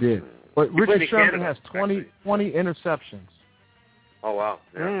really did. But Richard Sherman has 20 interceptions. Oh wow.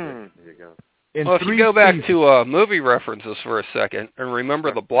 Yeah. There you go. If you go back to movie references for a second and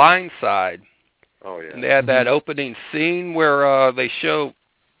remember The Blind Side. Oh yeah. And they had that opening scene where they show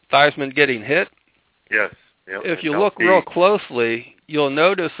Theismann getting hit. Yes. Yep. If you look real closely, you'll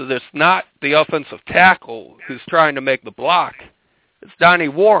notice that it's not the offensive tackle who's trying to make the block. It's Donnie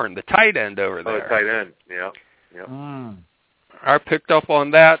Warren, the tight end over there. Oh, the tight end. Yeah. Yep. I picked up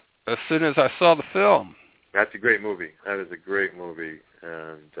on that as soon as I saw the film. That's a great movie. That is a great movie.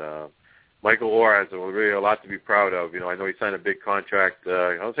 And Michael Orr has really a lot to be proud of. I know he signed a big contract,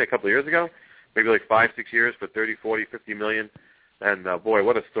 I would say a couple of years ago, maybe like 5-6 years for $30, $40, $50 million. And, boy,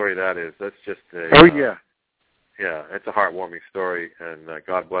 what a story that is. That's just yeah, it's a heartwarming story, and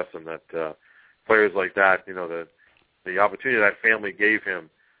God bless him that players like that, the opportunity that family gave him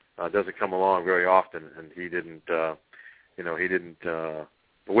doesn't come along very often, and he didn't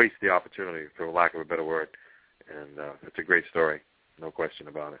waste the opportunity, for lack of a better word. And it's a great story, no question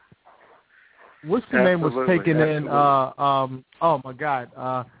about it. What's the name was taken in? Oh my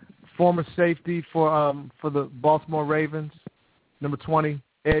God, former safety for the Baltimore Ravens, number 20,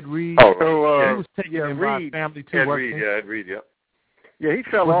 Ed Reed. He was taken in by a family too. Ed Reed, yeah. Yeah, he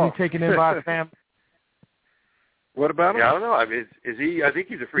fell off. off. Was he taken in by a family? What about him? Yeah, I don't know. I mean, is he? I think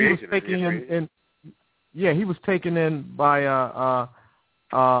he's a free agent. He was taken in by a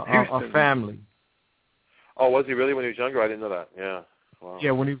family. Oh, was he really when he was younger? I didn't know that. Yeah. Wow.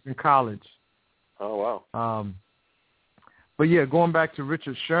 Yeah, when he was in college. Oh wow. But yeah, going back to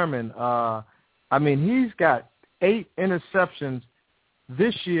Richard Sherman, he's got 8 interceptions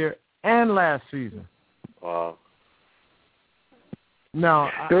this year and last season. Wow.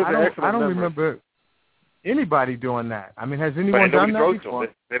 Now, I don't remember anybody doing that. I mean, has anyone done that before?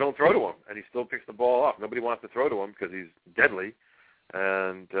 They don't throw to him, and he still picks the ball up. Nobody wants to throw to him because he's deadly,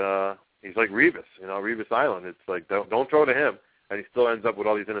 and he's like Revis, Revis Island. It's like, don't throw to him, and he still ends up with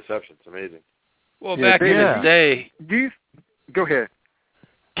all these interceptions. Amazing. Well, back in the day, go ahead.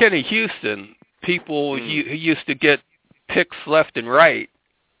 Kenny Houston, people used to get picks left and right.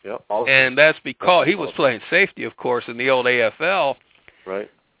 Yep. And that's because he was playing safety, of course, in the old AFL. Right.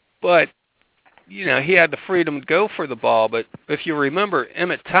 But, he had the freedom to go for the ball. But if you remember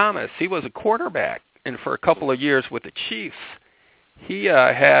Emmett Thomas, he was a quarterback. And for a couple of years with the Chiefs, he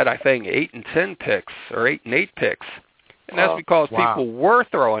had, I think, 8 and 10 picks, or 8 and 8 picks. And that's because people were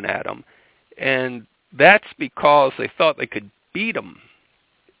throwing at him. And that's because they thought they could beat him.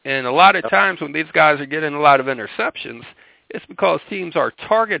 And a lot of times when these guys are getting a lot of interceptions, it's because teams are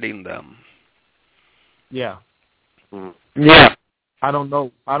targeting them. Yeah. Yeah. I don't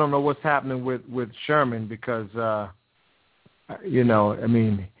know what's happening with Sherman because that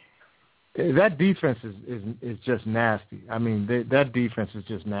defense is just nasty. I mean, that defense is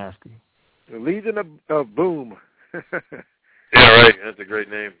just nasty. The Legion of Boom. Yeah, right. That's a great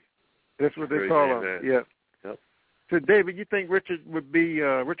name. That's what they call him. Yeah. Yep. So, David, you think Richard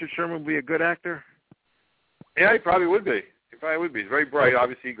Sherman would be a good actor? Yeah, he probably would be. He's very bright.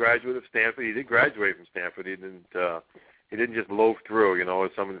 Obviously, he graduated of Stanford. He did graduate from Stanford. He didn't just loaf through.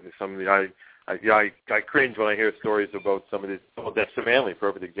 Some of the I cringe when I hear stories about some of these. Dexter Manley,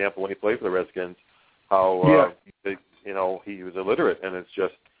 perfect example, when he played for the Redskins, how he was illiterate, and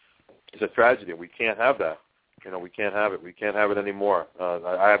it's a tragedy. We can't have that. We can't have it. We can't have it anymore.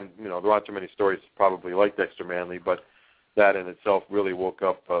 I haven't. There aren't too many stories probably like Dexter Manley, but that in itself really woke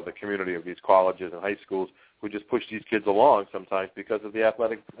up the community of these colleges and high schools who just push these kids along sometimes because of the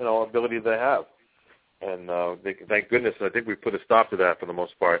athletic ability they have. And thank goodness, I think we've put a stop to that for the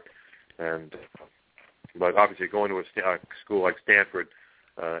most part. But obviously going to a school like Stanford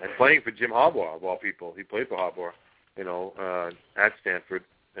and playing for Jim Harbaugh, of all people, he played for Harbaugh, at Stanford,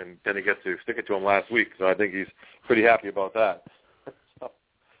 and then he gets to stick it to him last week. So I think he's pretty happy about that.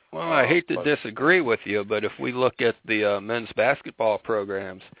 Well, I hate to disagree with you, but if we look at the men's basketball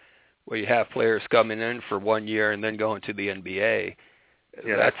programs, where you have players coming in for 1 year and then going to the NBA,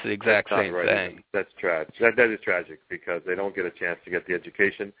 that's the exact same thing. That's tragic. That is tragic because they don't get a chance to get the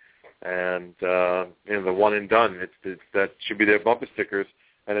education, and the one and done. That should be their bumper stickers,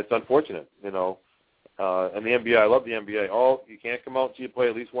 and it's unfortunate, And the NBA, I love the NBA. Oh, you can't come out until you play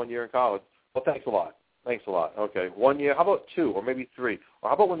at least 1 year in college. Well, thanks a lot. Okay, 1 year. How about 2 or maybe 3? Or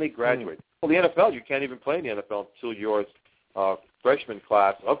how about when they graduate? Well, the NFL, you can't even play in the NFL until your freshman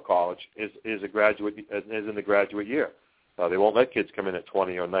class of college is in the graduate year. They won't let kids come in at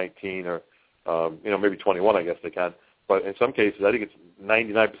 20 or 19 or maybe 21. I guess they can, but in some cases, I think it's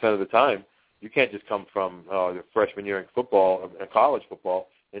 99% of the time you can't just come from your freshman year in football, college football,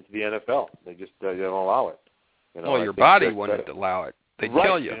 into the NFL. They just they don't allow it. Well, your body wouldn't allow it. They'd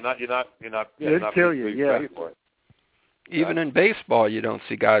kill you. You're not kill you. ready for it. Even in baseball, you don't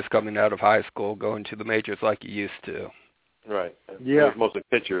see guys coming out of high school going to the majors like you used to. Right. Yeah. It's mostly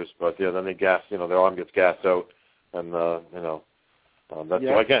pitchers, but then they gas. Their arm gets gassed out, and that's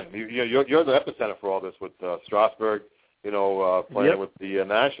again. You're the epicenter for all this with Strasburg. Playing with the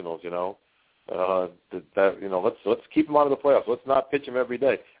Nationals. Let's keep him out of the playoffs. Let's not pitch him every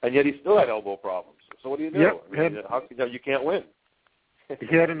day, and yet he still had elbow problems. So what do you do? Yep. You can't win.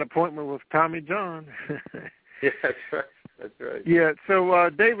 He had an appointment with Tommy John. Yeah, that's right. That's right. Yeah. So,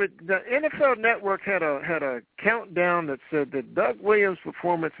 David, the NFL Network had a countdown that said that Doug Williams'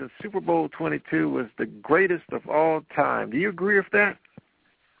 performance in Super Bowl 22 was the greatest of all time. Do you agree with that?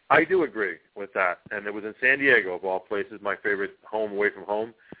 I do agree with that. And it was in San Diego, of all places, my favorite home away from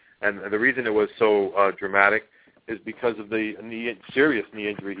home. And the reason it was so dramatic is because of the serious knee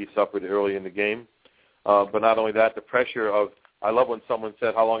injury he suffered early in the game. But not only that, the pressure of, I love when someone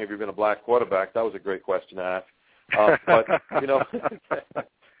said, how long have you been a black quarterback? That was a great question to ask. But,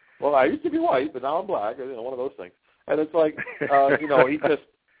 well, I used to be white, but now I'm black, one of those things. And it's like,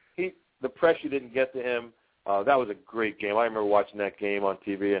 the pressure didn't get to him. That was a great game. I remember watching that game on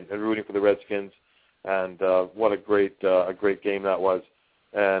TV and rooting for the Redskins. And what a great game that was.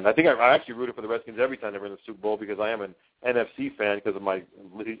 And I think I actually rooted for the Redskins every time they were in the Super Bowl because I am an NFC fan because of my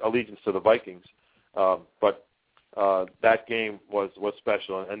allegiance to the Vikings. But that game was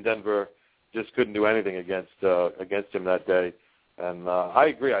special, and Denver just couldn't do anything against him that day. And I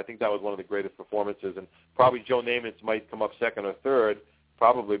agree. I think that was one of the greatest performances. And probably Joe Namath's might come up second or third,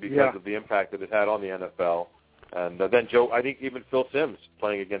 probably because of the impact that it had on the NFL. And then I think even Phil Simms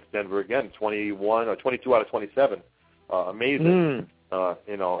playing against Denver again, 21 or 22 out of 27. Amazing.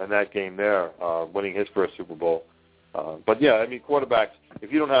 In that game there, winning his first Super Bowl. But, quarterbacks,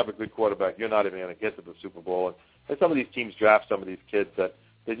 if you don't have a good quarterback, you're not even going to get to the Super Bowl. And some of these teams draft some of these kids that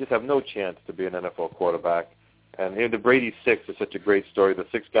they just have no chance to be an NFL quarterback. And the Brady Six is such a great story. The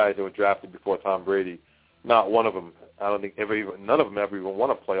 6 guys that were drafted before Tom Brady, not one of them, I don't think none of them ever even won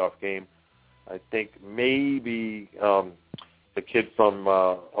a playoff game. I think maybe the kid from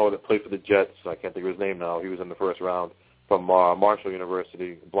that played for the Jets, I can't think of his name now. He was in the first round. From Marshall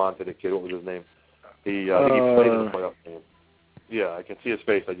University, blonde-headed kid. What was his name? He played in the playoff game. Yeah, I can see his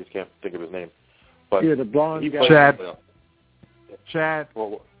face. I just can't think of his name. But the blonde guy. Chad.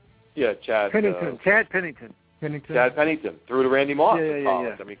 Well, Chad. Pennington. Chad Pennington. Chad Pennington threw to Randy Moss in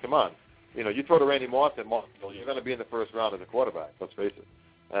college. Yeah. I mean, come on. You throw to Randy Moss at Marshall, you're going to be in the first round as a quarterback. Let's face it.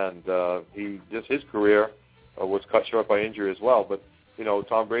 And his career was cut short by injury as well. But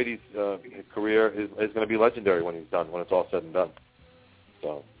Tom Brady's career is going to be legendary when he's done, when it's all said and done.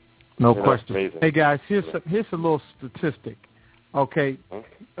 So, no question. Amazing. Hey guys, here's a little statistic. Okay,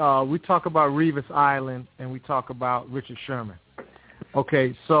 we talk about Revis Island and we talk about Richard Sherman.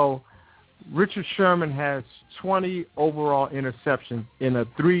 Okay, so Richard Sherman has 20 overall interceptions in a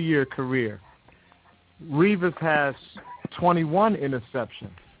 3-year career. Revis has 21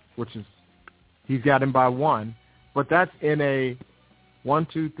 interceptions, which is he's got him by 1, but that's in a 1,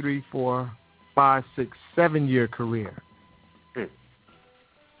 2, 3, 4, 5, 6, 7-year career.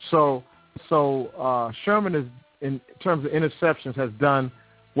 So Sherman is, in terms of interceptions, has done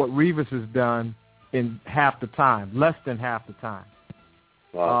what Revis has done in half the time, less than half the time.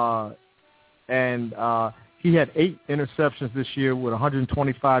 Wow. And he had 8 interceptions this year with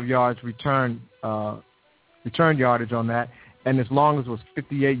 125 yards return yardage on that, and his longest was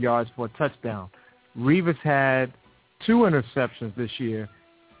 58 yards for a touchdown. Revis had 2 interceptions this year,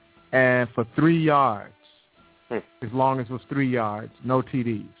 and for 3 yards. His longest was 3 yards, no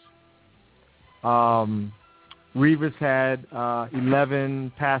TDs. Revis had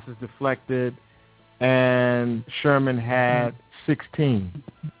 11 passes deflected, and Sherman had 16.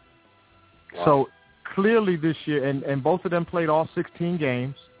 Wow. So clearly this year, and both of them played all 16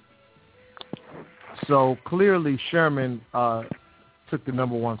 games, so clearly Sherman took the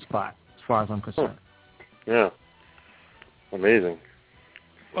number 1 spot as far as I'm concerned. Yeah. Amazing.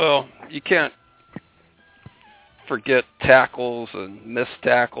 Well, you can't forget tackles and missed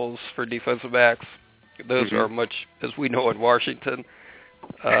tackles for defensive backs. Those are much, as we know in Washington,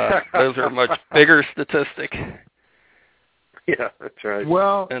 those are a much bigger statistic. Yeah, that's right.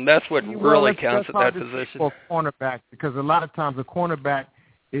 Well, and that's what really counts at that position. For cornerback, because a lot of times a cornerback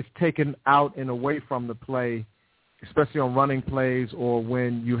is taken out and away from the play, especially on running plays or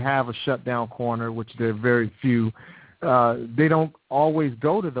when you have a shutdown corner, which there are very few. They don't always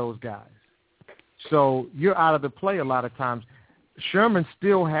go to those guys. So you're out of the play a lot of times. Sherman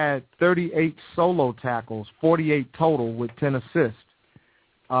still had 38 solo tackles, 48 total with 10 assists.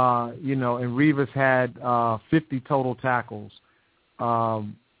 And Rivas had 50 total tackles,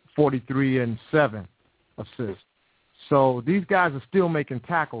 43 and 7 assists. So these guys are still making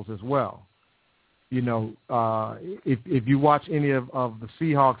tackles as well. If you watch any of the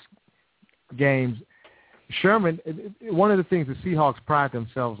Seahawks games, Sherman, one of the things the Seahawks pride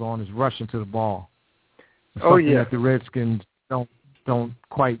themselves on is rushing to the ball. Something that the Redskins don't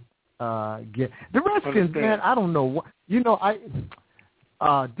quite get. The Redskins, man, I don't know what.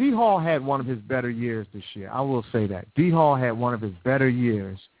 D. Hall had one of his better years this year. I will say that. D. Hall had one of his better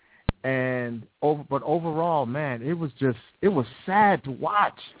years. But overall, man, it was sad to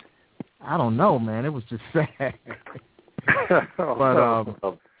watch. I don't know, man. It was just sad.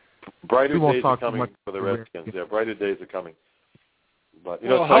 But brighter days are coming for the Redskins. Yeah, brighter days are coming. But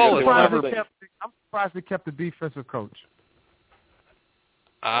I'm surprised they kept the defensive coach.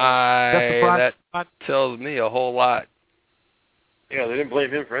 That tells me a whole lot. Yeah, they didn't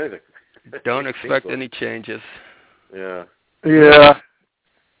blame him for anything. Don't expect any changes. Yeah. Yeah.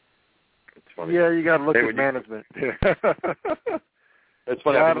 It's funny. Yeah, you got to look at management. It's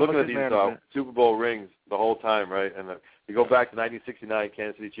funny. I've been looking at these Super Bowl rings the whole time, right? And you go back to 1969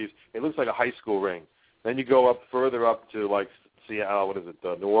 Kansas City Chiefs. It looks like a high school ring. Then you go further up to like Seattle,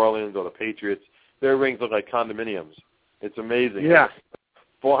 New Orleans or the Patriots. Their rings look like condominiums. It's amazing. Yeah.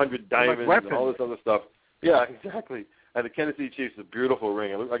 400 diamonds and all this other stuff. Yeah, exactly. And the Kansas City Chiefs is a beautiful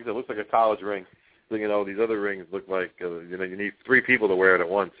ring. Like I said, it looks like a college ring. So, these other rings look like, you need 3 people to wear it at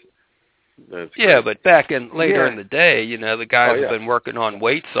once. Yeah, but back later in the day, the guys have been working on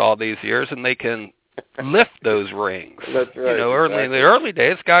weights all these years, and they can lift those rings. That's right. Early in the early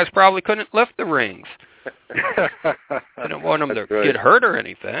days, guys probably couldn't lift the rings. I don't want them to get hurt or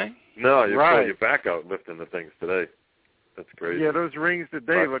anything. No, you pull your back out lifting the things today. That's crazy. Yeah, those rings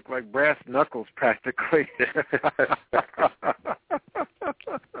today look like brass knuckles practically.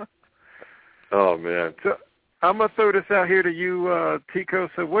 Oh, man. So I'm going to throw this out here to you, Tico.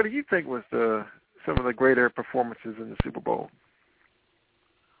 So what do you think was some of the greater performances in the Super Bowl?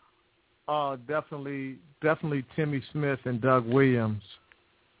 Definitely Timmy Smith and Doug Williams.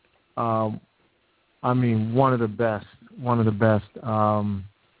 One of the best.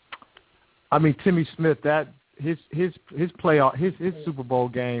 Timmy Smith, his playoff, his Super Bowl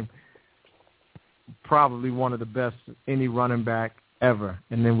game, probably one of the best any running back ever.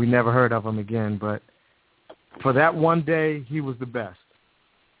 And then we never heard of him again. But for that one day, he was the best.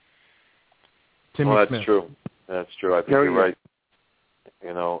 Timmy Smith. That's true. I think you're right.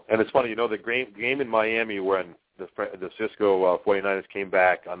 And it's funny, the game in Miami when the Cisco 49ers came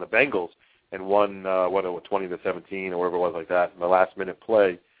back on the Bengals and won 20-17 or whatever it was like that in the last minute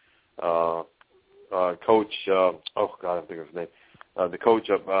play. Coach, I don't think of his name. The coach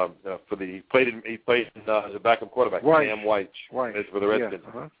he played as a backup quarterback, Sam White, for the Redskins.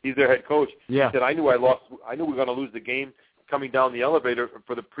 Yeah, He's their head coach. Yeah. He said, I knew we were going to lose the game coming down the elevator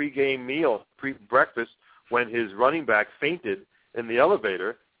for the pregame meal, pre-breakfast, when his running back fainted in the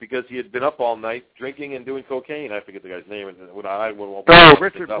elevator because he had been up all night drinking and doing cocaine. I forget the guy's name.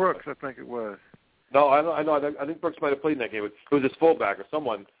 Richard Brooks, I think it was. No, I know. I think Brooks might have played in that game. It was his fullback or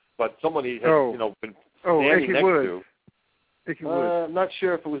someone, but someone he had been standing Icky next Woods. to. Icky Woods. I'm not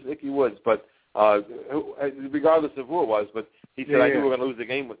sure if it was Icky Woods, but regardless of who it was, but he said, I knew we were going to lose the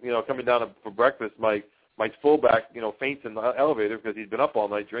game. Coming down for breakfast, my fullback, faints in the elevator because he'd been up all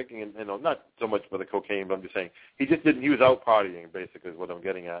night drinking, and not so much for the cocaine, but I'm just saying he was out partying, basically, is what I'm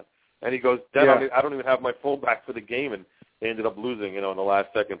getting at. And he goes, Dad, I don't even have my fullback for the game, and they ended up losing, in the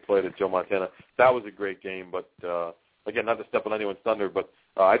last second play to Joe Montana. That was a great game, but again, not to step on anyone's thunder, but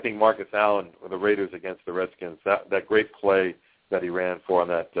I think Marcus Allen with the Raiders against the Redskins, that great play that he ran for on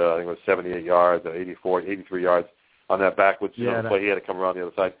that, I think it was 78 yards, 83 yards on that backwards play. He had to come around the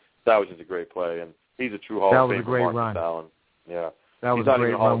other side. That was just a great play, and he's a true Hall of Famer, Marcus Allen. Yeah. That was a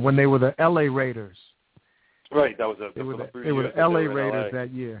great run when they were the L.A. Raiders. Right, that was they were the L.A. Raiders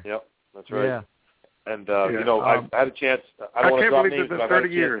that year. Yep, that's right. Yeah. And, I had a chance. I don't want to drop names, but I've had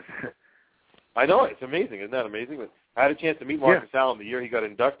 30 years. I know, it's amazing. Isn't that amazing? I had a chance to meet Marcus Allen the year he got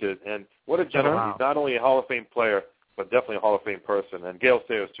inducted, and what a gentleman. Wow. He's not only a Hall of Fame player, but definitely a Hall of Fame person. And Gale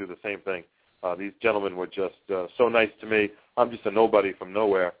Sayers, too, the same thing. These gentlemen were just so nice to me. I'm just a nobody from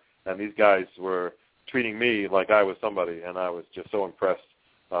nowhere, and these guys were treating me like I was somebody, and I was just so impressed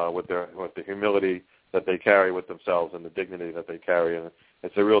with the humility that they carry with themselves and the dignity that they carry. And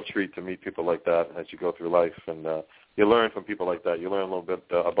it's a real treat to meet people like that as you go through life, and you learn from people like that. You learn a little bit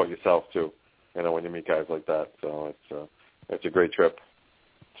about yourself too, when you meet guys like that. So it's a great trip.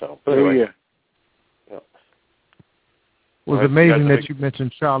 So anyway, yeah. It was amazing that you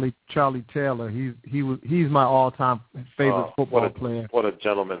mentioned Charlie Taylor. He's my all-time favorite football player. What a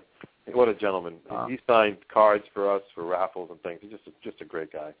gentleman! What a gentleman! He signed cards for us for raffles and things. He's just a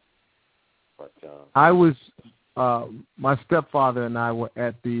great guy. But I was my stepfather and I were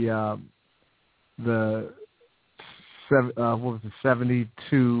at the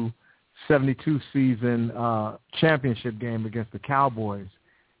 72 season championship game against the Cowboys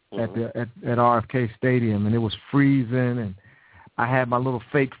at RFK Stadium, and it was freezing, and I had my little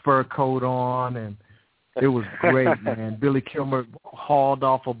fake fur coat on, and it was great, man. Billy Kilmer hauled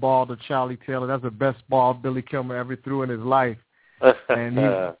off a ball to Charlie Taylor. That's the best ball Billy Kilmer ever threw in his life. And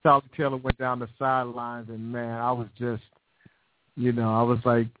Charlie Taylor went down the sidelines, and, man, I was just, I was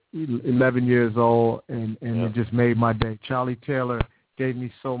like 11 years old, and it just made my day. Charlie Taylor gave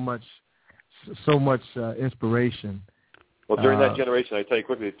me so much inspiration. Well, during that generation, I tell you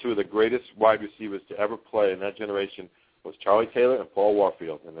quickly, two of the greatest wide receivers to ever play in that generation was Charlie Taylor and Paul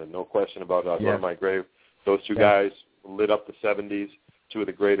Warfield, and there's no question about that. Going to my grave, those two guys lit up the 70s, two of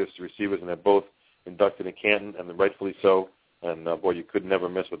the greatest receivers, and they're both inducted in Canton, and rightfully so. And, boy, you could never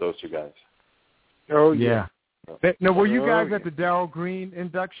miss with those two guys. Oh, yeah. Now, were you guys at the Darryl Green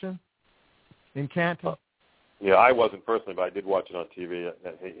induction in Canton? Yeah, I wasn't personally, but I did watch it on TV.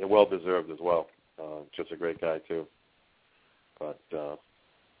 Well-deserved as well. Just a great guy, too. But, I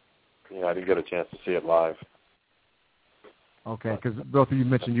didn't get a chance to see it live. Okay, because both of you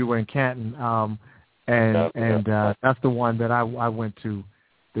mentioned you were in Canton, and that's the one that I went to.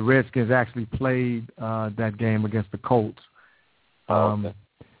 The Redskins actually played that game against the Colts.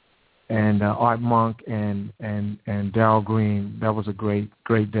 And Art Monk and Darryl Green. That was a great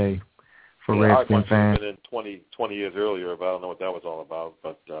day for Redskins fans. Art Monk had been in 20 years earlier, but I don't know what that was all about.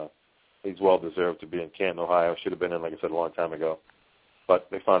 But he's well deserved to be in Canton, Ohio. Should have been in, like I said, a long time ago. But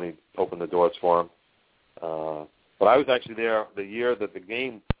they finally opened the doors for him. But I was actually there the year that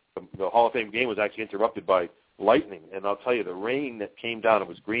the Hall of Fame game was actually interrupted by lightning. And I'll tell you, the rain that came down, it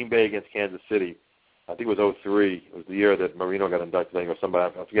was Green Bay against Kansas City. I think it was 2003. It was the year that Marino got inducted, or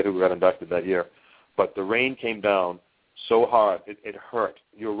somebody, I forget who got inducted that year. But the rain came down so hard, it hurt.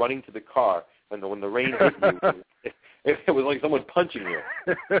 You were running to the car, and when the rain hit you, it was like someone punching you.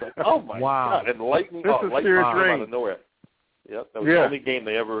 Like, oh, my God. And lightning came out of nowhere. Yep, that was the only game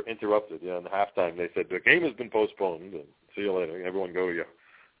they ever interrupted. In the halftime, they said, the game has been postponed, and see you later. Everyone go to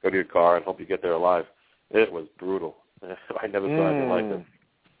your car and hope you get there alive. It was brutal. I never saw anything like it.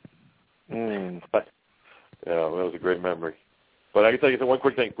 But, it was a great memory. But I can tell you one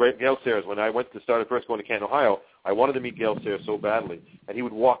quick thing. Gale Sayers, when I started first going to Canton, Ohio, I wanted to meet Gale Sayers so badly. And he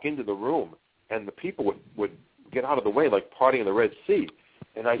would walk into the room, and the people would get out of the way like partying in the Red Sea.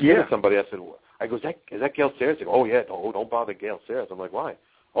 And I said to somebody, I said, is that Gale Sayers? They go, oh, yeah, don't bother Gale Sayers. I'm like, why?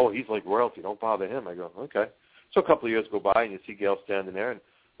 Oh, he's like royalty. Don't bother him. I go, okay. So a couple of years go by, and you see Gale standing there. And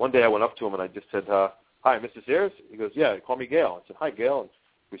one day I went up to him, and I just said, hi, Mr. Sayers? He goes, yeah, call me Gale. I said, hi, Gale. And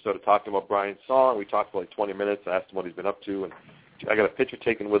we started talking about Brian's song. We talked for like 20 minutes. I asked him what he's been up to, and I got a picture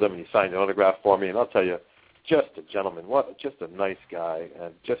taken with him, and he signed an autograph for me. And I'll tell you, just a gentleman. Just a nice guy.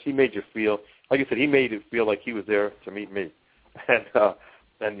 And he made you feel, like I said, he made it feel like he was there to meet me.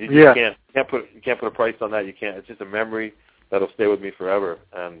 And you can't put a price on that. You can't. It's just a memory that'll stay with me forever.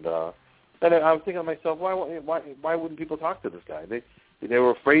 And I was thinking to myself, why wouldn't people talk to this guy? They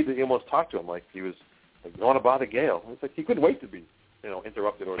were afraid that you almost talked to him, like he was like, don't want to bother Gale. It's like he couldn't wait to be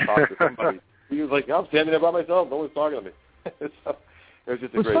interrupted or talk to somebody. He was like, I'm standing there by myself. No one's talking to me. So it was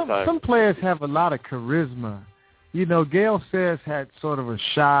just a great time. Some players have a lot of charisma. Gale Sayers had sort of a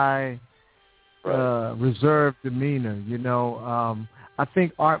shy, reserved demeanor. I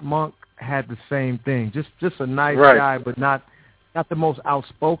think Art Monk had the same thing. Just a nice guy, but not the most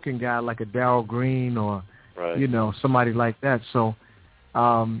outspoken guy like a Darryl Green or somebody like that. So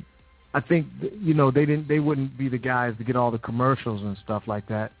I think they wouldn't be the guys to get all the commercials and stuff like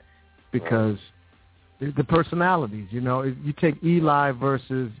that because the personalities. You take Eli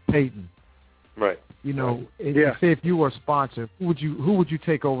versus Peyton. Right. You say if you were a sponsor, who would you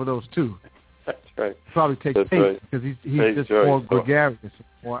take over those two? That's right. Probably take Peyton because he's just more gregarious,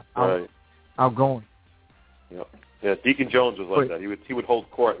 more outgoing. Yep. Yeah, Deacon Jones was like that. He would hold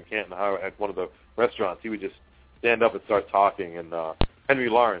court in Canton at one of the restaurants. He would just stand up and start talking. And Henry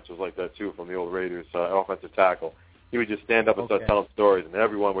Lawrence was like that too, from the old Raiders, offensive tackle. He would just stand up and start telling stories, and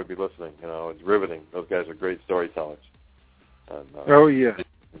everyone would be listening. You know, it's riveting. Those guys are great storytellers. And, Deacon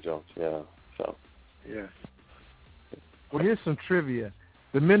Jones, yeah. So. Yeah. Well, here's some trivia.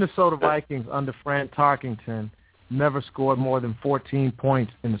 The Minnesota Vikings under Fran Tarkenton never scored more than 14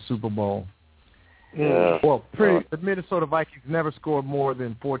 points in the Super Bowl. Yeah. Well, the Minnesota Vikings never scored more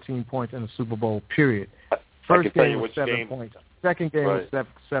than 14 points in the Super Bowl, period. First game was 7 points. Second game was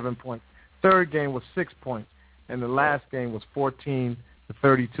 7 points. Third game was 6 points. And the last game was 14-32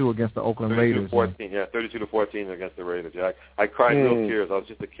 against the Oakland Raiders. 32-14 against the Raiders. Yeah, I cried real tears. I was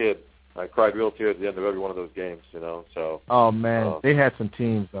just a kid. I cried real tears at the end of every one of those games, you know. So. Oh man, they had some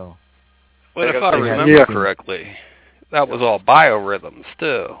teams though. Well, if I remember correctly, that was all biorhythms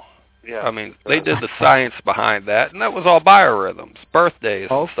too. Yeah. I mean, they did the science behind that, and that was all biorhythms, birthdays,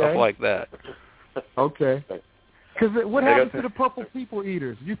 and stuff like that. Okay. Because what happened to the Purple People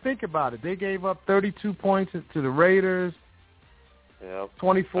Eaters? You think about it. They gave up 32 points to the Raiders,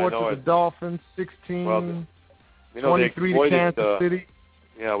 24 to the Dolphins, 16, 23 to Kansas City.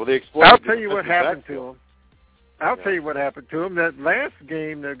 Yeah, well, they exploited. I'll tell you what happened to them. I'll tell you what happened to them. That last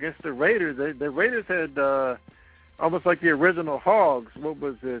game against the Raiders, the Raiders had almost like the original Hogs. What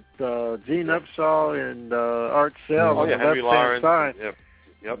was it? Gene Upshaw and Art Shell on the left-hand side.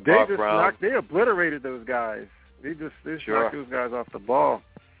 Yep. They just they obliterated those guys. They just knocked those guys off the ball.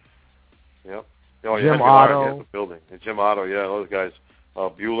 Yep. Jim Otto. Jim Otto, those guys.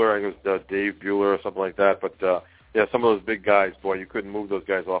 Bueller, I think it was Dave Bueller or something like that. But, some of those big guys, boy, you couldn't move those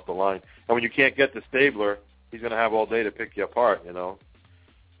guys off the line. And when you can't get to Stabler, he's going to have all day to pick you apart, you know.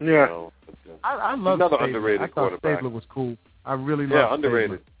 Yeah. I love another Stabler. underrated I thought quarterback. Stabler was cool. I really love Stabler.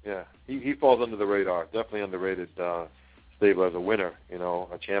 Underrated. Yeah, he falls under the radar. Definitely underrated. Stabler as a winner, you know,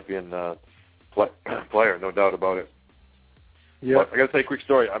 a champion player, no doubt about it. Yeah. But I got to tell you a quick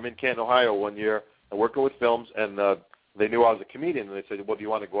story. I'm in Canton, Ohio one year. I'm working with films, and they knew I was a comedian, and they said, well, do you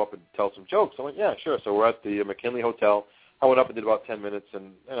want to go up and tell some jokes? I went, yeah, sure. So we're at the McKinley Hotel. I went up and did about 10 minutes,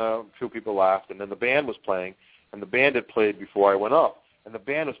 and a few people laughed, and then the band was playing, and the band had played before I went up, and the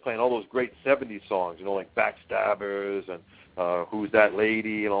band was playing all those great 70s songs, you know, like Backstabbers and Who's That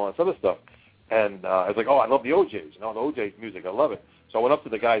Lady and all that other stuff. And I was like, oh, I love the OJs, you know, the OJs music, I love it. So I went up to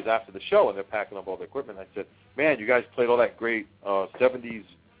the guys after the show, and they're packing up all the equipment. I said, man, you guys played all that great 70s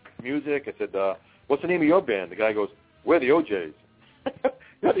music. I said, what's the name of your band? The guy goes, we're the OJs.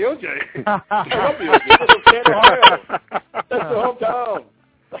 You're the OJs. I love the OJs. That's from Canton, Ohio. That's the hometown.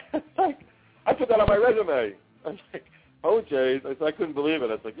 I put that on my resume. I was like, OJs? I couldn't believe it.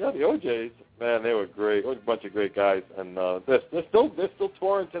 I was like, yeah, the OJs. Man, they were great. It was a bunch of great guys. And they're still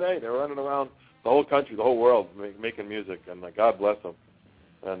touring today. They're running around the whole country, the whole world, making music, and God bless them.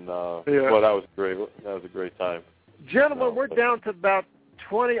 And well, that was great. That was a great time. Gentlemen, we're down to about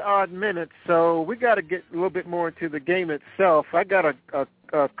 20-odd minutes, so we got to get a little bit more into the game itself. I got a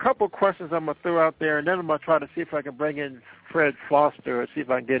couple questions I'm going to throw out there, and then I'm going to try to see if I can bring in Fred Foster or see if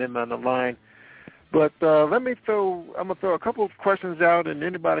I can get him on the line. But I'm going to throw a couple of questions out, and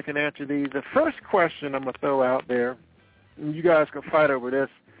anybody can answer these. The first question I'm going to throw out there, and you guys can fight over this,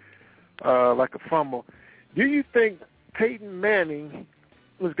 like a fumble. Do you think Peyton Manning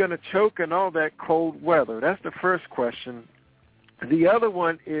was going to choke in all that cold weather? That's the first question. The other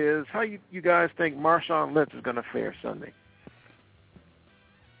one is how you guys think Marshawn Lynch is going to fare Sunday?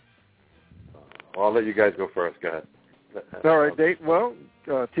 Well, I'll let you guys go first. Go ahead. All right, Dave. Well,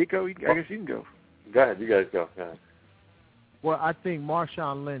 Tico, I guess you can go. Go ahead. You guys go. Go ahead. Well, I think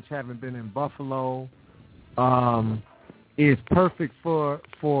Marshawn Lynch, having been in Buffalo, is perfect for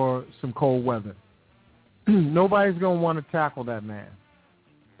some cold weather. Nobody's going to want to tackle that man,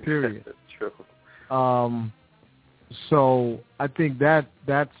 period. True. So I think that's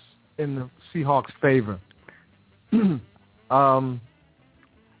in the Seahawks' favor. And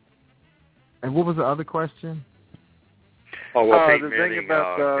what was the other question? Oh, well, the thing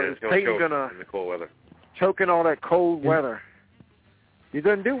about is Peyton going to choke in all that cold weather? He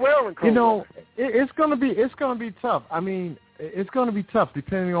doesn't do well in cold weather. It's going to be tough. I mean, it's going to be tough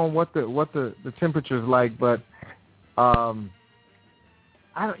depending on what the temperature is like. But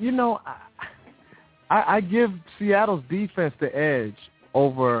I give Seattle's defense the edge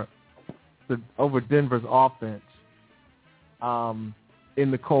over Denver's offense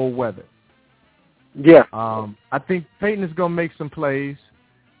in the cold weather. Yeah. I think Peyton is going to make some plays,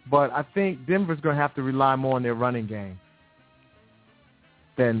 but I think Denver's going to have to rely more on their running game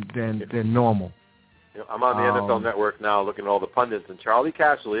than normal. I'm on the NFL Network now looking at all the pundits, and Charlie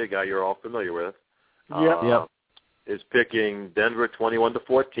Casserly, a guy you're all familiar with. Yep. is picking Denver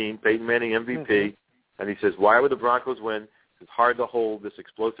 21-14, Peyton Manning MVP, and he says, why would the Broncos win? It's hard to hold this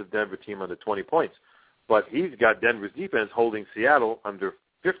explosive Denver team under 20 points. But he's got Denver's defense holding Seattle under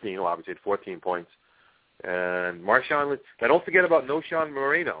 15, well, obviously at 14 points. And Marshawn, now don't forget about Noshawn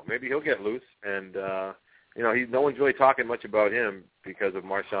Moreno. Maybe he'll get loose. And, no one's really talking much about him because of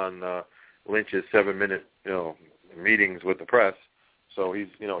Marshawn Lynch's 7-minute, meetings with the press. So he's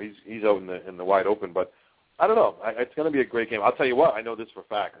out in the wide open. But I don't know. It's going to be a great game. I'll tell you what. I know this for a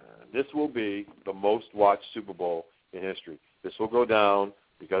fact. This will be the most watched Super Bowl in history. This will go down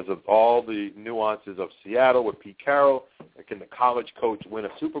because of all the nuances of Seattle with Pete Carroll. Can the college coach win a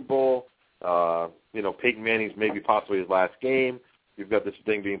Super Bowl? Peyton Manning's maybe possibly his last game. You've got this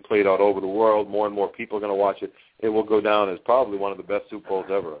thing being played out over the world. More and more people are going to watch it. It will go down as probably one of the best Super Bowls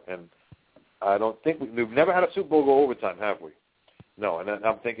ever. And I don't think we've never had a Super Bowl go overtime, have we? No, and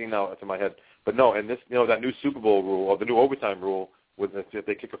I'm thinking now to my head. But no, and this, that new Super Bowl rule, or the new overtime rule, with if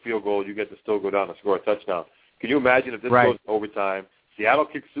they kick a field goal, you get to still go down and score a touchdown. Can you imagine if this goes to overtime, Seattle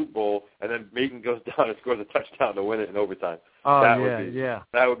kicks Super Bowl, and then Mayton goes down and scores a touchdown to win it in overtime?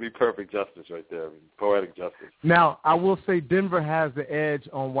 That would be perfect justice right there, poetic justice. Now, I will say Denver has the edge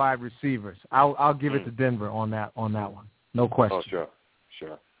on wide receivers. I'll give it to Denver on that one. No question. Oh,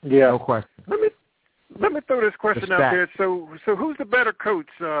 sure. Yeah. No question. Let me throw this question out there. So who's the better coach,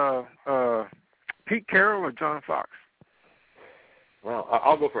 Pete Carroll or John Fox? Well,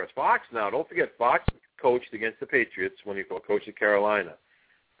 I'll go first. Fox now. Don't forget, Fox coached against the Patriots when he coached at Carolina.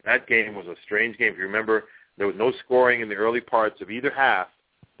 That game was a strange game. If you remember, there was no scoring in the early parts of either half,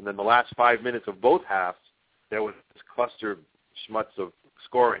 and then the last 5 minutes of both halves, there was this cluster schmutz of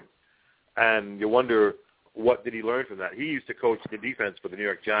scoring. And you wonder, what did he learn from that? He used to coach the defense for the New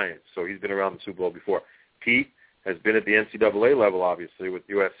York Giants, so he's been around the Super Bowl before. Pete has been at the NCAA level, obviously, with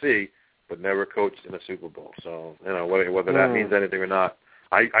USC, but never coached in a Super Bowl. So, whether that means anything or not,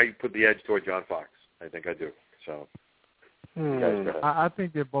 I put the edge toward John Fox. I think I do. So, I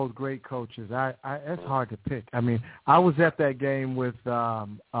think they're both great coaches. It's hard to pick. I mean, I was at that game with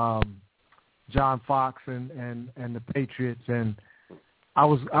John Fox and the Patriots, and I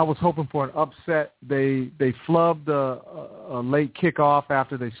was hoping for an upset. They flubbed a late kickoff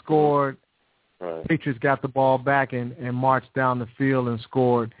after they scored. Right. Patriots got the ball back and marched down the field and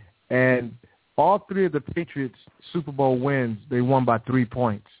scored. And all three of the Patriots' Super Bowl wins, they won by 3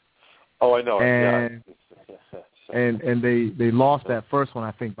 points. Oh, I know. And they lost that first one,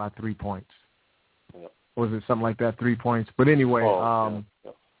 I think, by 3 points. Yeah. Was it something like that, 3 points? But anyway,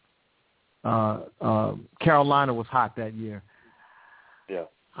 Carolina was hot that year. Yeah.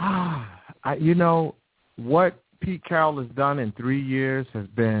 What Pete Carroll has done in 3 years has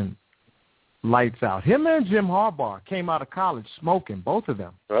been lights out. Him and Jim Harbaugh came out of college smoking, both of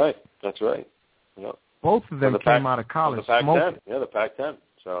them. Right. That's right. Yep. Both of them came out of college smoking. Yeah, the Pac-10.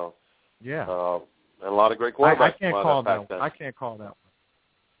 So, yeah. And a lot of great quarterbacks. I can't call that one. I can't call that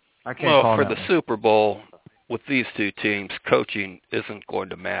one. Well, for the Super Bowl, with these two teams, coaching isn't going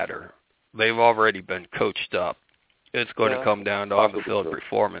to matter. They've already been coached up. It's going to come down to on-the-field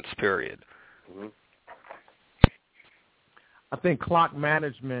performance, period. Mm-hmm. I think clock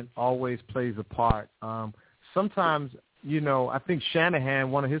management always plays a part. Sometimes, I think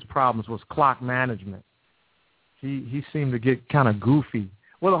Shanahan, one of his problems was clock management. He seemed to get kind of goofy.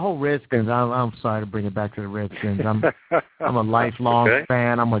 Well, the whole Redskins, I'm sorry to bring it back to the Redskins. I'm a lifelong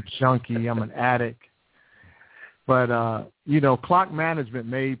fan. I'm a junkie. I'm an addict. But, clock management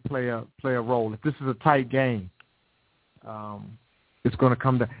may play a role. If this is a tight game, it's going to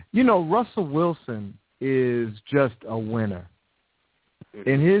come down. Russell Wilson is just a winner.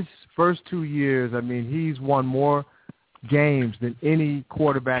 In his first 2 years, he's won more games than any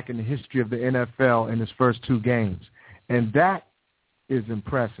quarterback in the history of the NFL in his first 2 games. And that is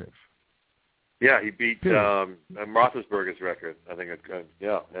impressive. Yeah, he beat Roethlisberger's record. I think.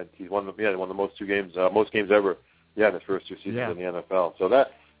 And he's won the most games ever. Yeah, in his first 2 seasons in the NFL. So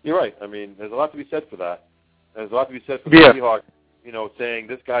that you're right. There's a lot to be said for that. There's a lot to be said for the Seahawks. Saying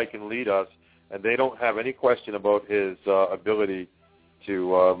this guy can lead us, and they don't have any question about his ability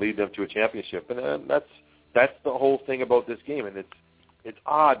to lead them to a championship. And that's the whole thing about this game. And it's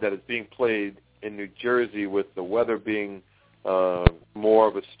odd that it's being played in New Jersey with the weather being more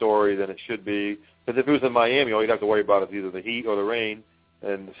of a story than it should be. Because if it was in Miami, all you'd have to worry about is either the heat or the rain.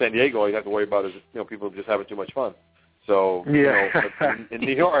 And San Diego, all you'd have to worry about is people just having too much fun. So in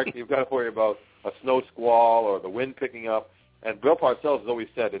New York, you've got to worry about a snow squall or the wind picking up. And Bill Parcells has always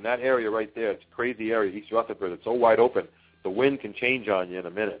said, in that area right there, it's a crazy area, East Rutherford, it's so wide open, the wind can change on you in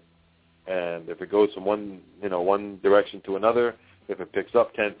a minute. And if it goes from one direction to another, if it picks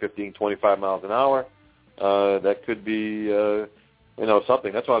up 10, 15, 25 miles an hour, that could be,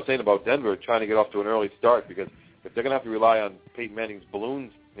 something. That's what I was saying about Denver trying to get off to an early start, because if they're going to have to rely on Peyton Manning's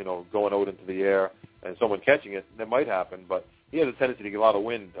balloons, going out into the air and someone catching it, that might happen. But he has a tendency to get a lot of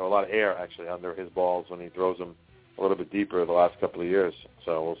wind, or a lot of air, actually, under his balls when he throws them a little bit deeper the last couple of years.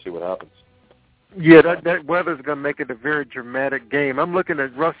 So we'll see what happens. Yeah, that weather's going to make it a very dramatic game. I'm looking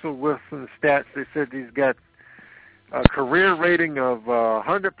at Russell Wilson's stats. They said he's got a career rating of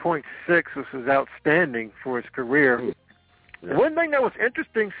 100.6, which is outstanding for his career. Yeah. One thing that was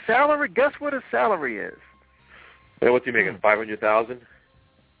interesting, salary. Guess what his salary is? Hey, what's he making? $500,000.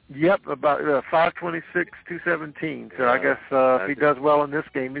 Yep, about 526, 217. So I guess if he does well in this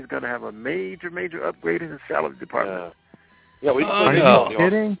game, he's going to have a major upgrade in his salary department. Yeah, well, he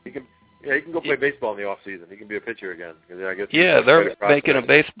kidding? He can go play baseball in the off season. He can be a pitcher again. I guess they're making a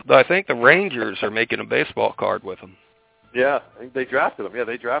baseball. I think the Rangers are making a baseball card with him. Yeah, I think they drafted him. Yeah,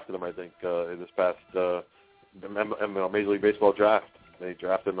 they drafted him. I think in this past Major League Baseball draft, they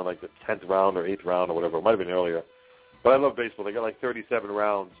drafted him in like the 10th round or 8th round or whatever. It might have been earlier. But I love baseball. They got like 37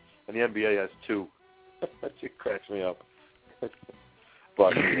 rounds, and the NBA has 2. That shit cracks me up.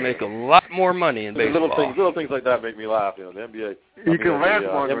 But you can make a lot more money in baseball. Little things like that make me laugh. The NBA. You can laugh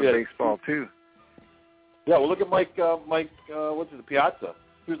longer in baseball too. Yeah, well, look at Mike. What's his Piazza?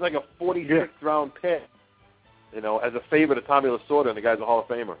 He was like a 46th round pick. As a favor to Tommy Lasorda, and the guy's a Hall of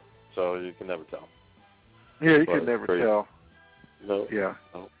Famer. So you can never tell. Yeah, you can never tell. No. Yeah.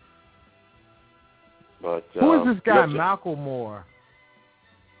 No. But who is this guy, Macklemore?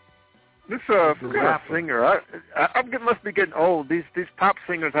 This singer. I must be getting old. These pop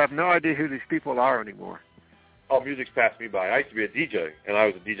singers, I have no idea who these people are anymore. Oh, music's passed me by. I used to be a DJ, and I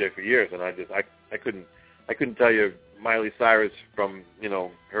was a DJ for years, and I couldn't tell you Miley Cyrus from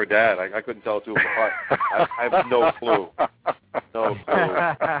her dad. I couldn't tell the two of them apart. I have no clue. No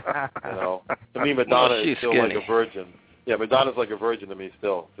clue. To me, Madonna is still skinny. like a virgin. Yeah, Madonna's like a virgin to me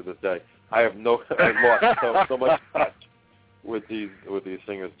still to this day. I've lost so much touch with these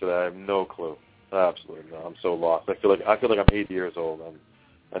singers today. I have no clue. Absolutely no. I'm so lost. I feel like I'm 80 years old. I'm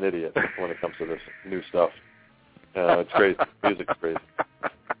an idiot when it comes to this new stuff. It's crazy. Music's crazy.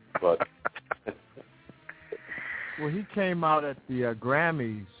 But well, he came out at the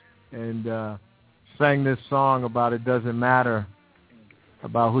Grammys and sang this song about it doesn't matter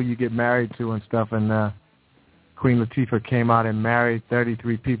about who you get married to and stuff, and Queen Latifah came out and married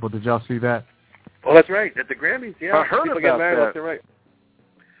 33 people. Did y'all see that? Oh, that's right. At the Grammys, yeah. I heard people about get married that. left and right.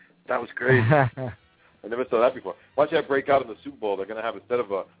 That was crazy. I never saw that before. Watch that break out in the Super Bowl. They're going to have, instead of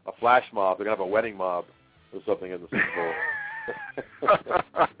a flash mob, they're going to have a wedding mob or something in the Super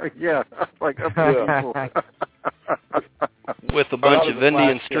Bowl. Yeah, like people. With a bunch of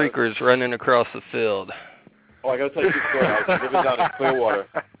Indian streakers running across the field. Oh, I got to tell you a story. I was living down in Clearwater.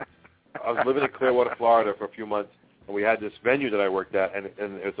 I was living in Clearwater, Florida for a few months, and we had this venue that I worked at, and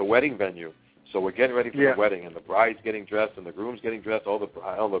it's a wedding venue. So we're getting ready for the wedding, and the bride's getting dressed, and the groom's getting dressed. All the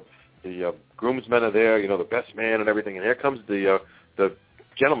groomsmen are there, the best man and everything. And here comes the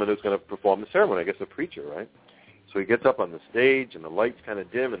gentleman who's going to perform the ceremony, I guess the preacher, right? So he gets up on the stage, and the light's kind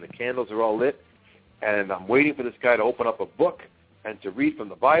of dim, and the candles are all lit. And I'm waiting for this guy to open up a book and to read from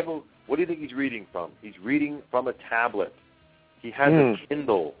the Bible. What do you think he's reading from? He's reading from a tablet. He has a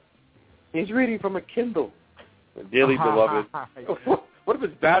Kindle. He's reading from a Kindle. Dearly beloved. What if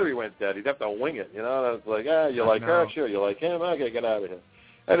his battery went dead? He'd have to wing it, And I was like, you like her? Sure. You like him? Okay, get out of here.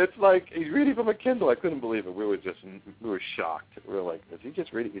 And it's like, he's reading from a Kindle. I couldn't believe it. We were shocked. We were like, is he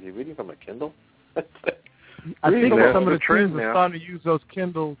reading from a Kindle? I think some of the teams are starting to use those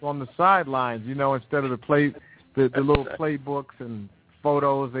Kindles on the sidelines, instead of the little playbooks and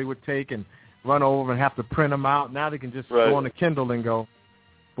photos they would take and run over and have to print them out. Now they can just go on the Kindle and go,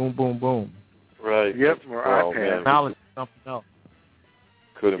 boom, boom, boom. Right. Yep. Or iPad. Now it's something else.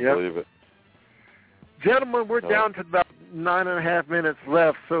 Couldn't believe it. Gentlemen, we're down to about 9.5 minutes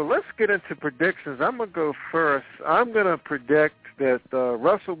left, so let's get into predictions. I'm going to go first. I'm going to predict that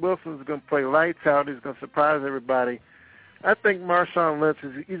Russell Wilson's going to play lights out. He's going to surprise everybody. I think Marshawn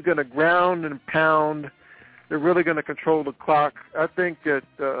Lynch he's going to ground and pound. They're really going to control the clock. I think that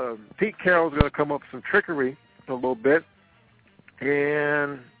Pete Carroll's going to come up with some trickery a little bit.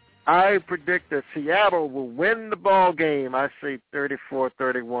 And I predict that Seattle will win the ball game. I say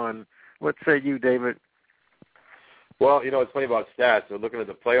 34-31. What say you, David? Well, it's funny about stats. We're looking at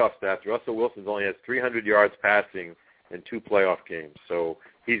the playoff stats. Russell Wilson only has 300 yards passing in 2 playoff games, so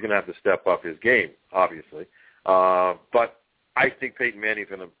he's going to have to step up his game, obviously. But I think Peyton Manning's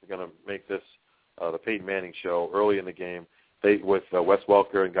going to make this the Peyton Manning show early in the game with Wes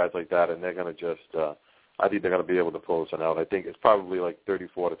Welker and guys like that, and they're going to just I think they're going to be able to pull this one out. I think it's probably like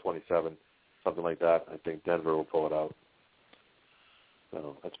 34-27. something like that. I think Denver will pull it out.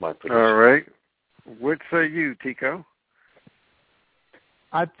 So that's my prediction. All right. What say you, Tico?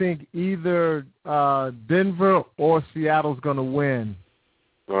 I think either Denver or Seattle's going to win.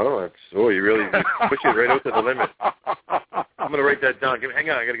 Oh, you really push it right out to the limit. I'm going to write that down. Hang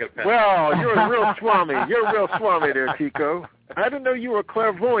on, I got to get a pen. Well, you're a real swami. You're a real swami there, Tico. I didn't know you were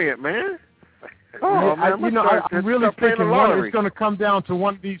clairvoyant, man. Oh, yeah, I'm really thinking it's going to come down to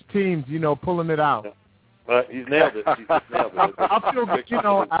one of these teams, pulling it out. He's nailed it. I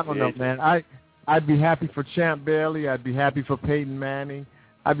feel, I don't know, man. I'd be happy for Champ Bailey. I'd be happy for Peyton Manning.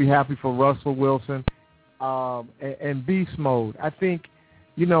 I'd be happy for Russell Wilson. And beast mode. I think,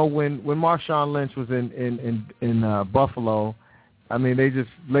 when Marshawn Lynch was in Buffalo, I mean, they just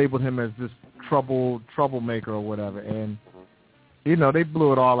labeled him as this troublemaker or whatever, and they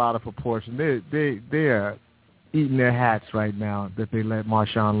blew it all out of proportion. They are eating their hats right now that they let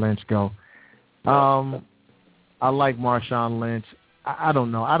Marshawn Lynch go. I like Marshawn Lynch. I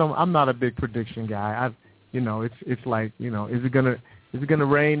don't know. I'm not a big prediction guy. It's like, is it gonna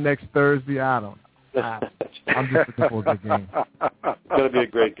rain next Thursday? I don't know. I'm just looking for a good game. It's going to be a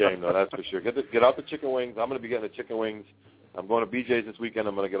great game, though, that's for sure. Get out the chicken wings. I'm going to be getting the chicken wings. I'm going to BJ's this weekend.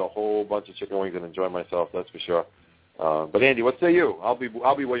 I'm going to get a whole bunch of chicken wings and enjoy myself, that's for sure. But, Andy, what say you? I'll be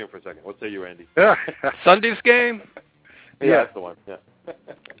waiting for a second. What say you, Andy? Sunday's game? Yeah, that's the one, yeah.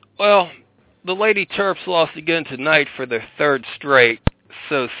 Well, the Lady Terps lost again tonight for their third straight.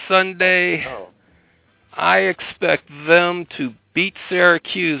 So Sunday, I expect them to beat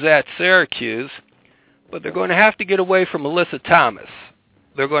Syracuse at Syracuse, but they're going to have to get away from Alyssa Thomas.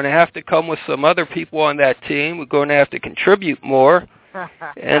 They're going to have to come with some other people on that team. We're going to have to contribute more.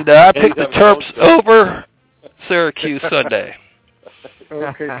 And I picked the Terps over Syracuse Sunday.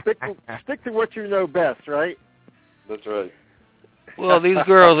 Okay, stick to what you know best, right? That's right. Well, these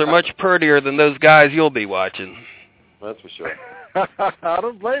girls are much prettier than those guys you'll be watching. That's for sure. I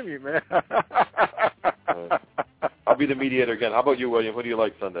don't blame you, man. I'll be the mediator again. How about you, William? Who do you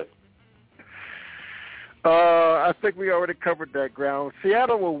like Sunday? I think we already covered that ground.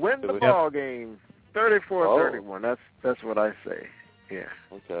 Seattle will win the ball game, 34-31. That's what I say. Yeah.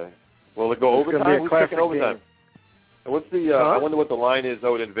 Okay. Will it go overtime? Who's taking overtime? And what's the? I wonder what the line is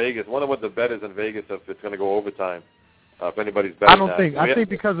out in Vegas. I wonder what the bet is in Vegas if it's going to go overtime. If anybody's betting I think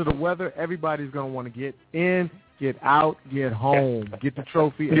because of the weather, everybody's going to want to get in, get out, get home, get the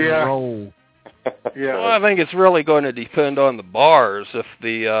trophy, and roll. Yeah. Well, I think it's really going to depend on the bars. If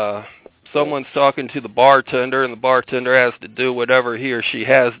the someone's talking to the bartender and the bartender has to do whatever he or she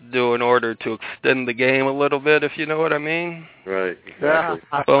has to do in order to extend the game a little bit, if you know what I mean. Right, exactly.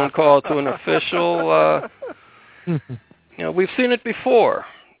 Phone call to an official. We've seen it before.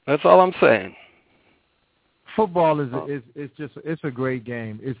 That's all I'm saying. Football it's a great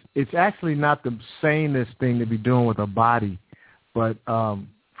game. It's actually not the sanest thing to be doing with a body, but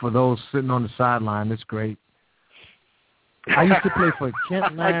for those sitting on the sideline, it's great. I used to play for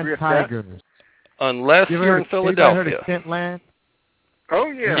Kentland Tigers. Unless you're in Philadelphia. Anybody heard of Kentland?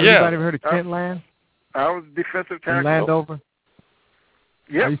 Oh, yeah. Anybody ever heard of Kentland? I was defensive tackle. In Landover?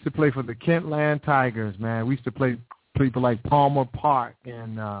 Yep. I used to play for the Kentland Tigers, man. We used to play people like Palmer Park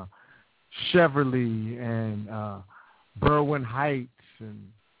and Cheverly and Berwyn Heights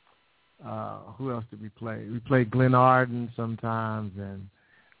and who else did we play? We played Glen Arden sometimes and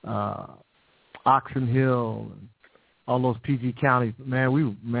Oxon Hill and all those PG counties.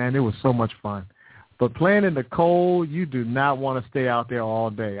 Man, it was so much fun. But playing in the cold, you do not want to stay out there all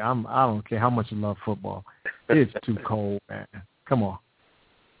day. I don't care how much you love football. It's too cold, man. Come on.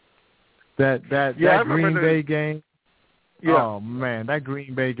 That Green Bay game. Yeah. Oh man, that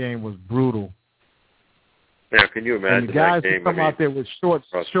Green Bay game was brutal. Yeah, can you imagine and the guys that game? who come out there with short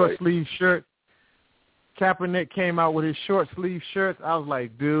sleeve shirt. Kaepernick came out with his short sleeve shirts. I was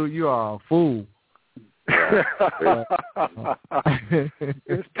like, dude, you are a fool. No,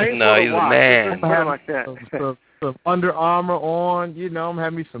 he's a man. Like that. Some Under Armour on, I'm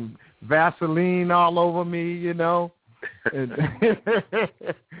having me some Vaseline all over me,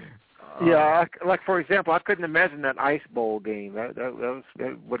 Yeah, like for example, I couldn't imagine that Ice Bowl game. That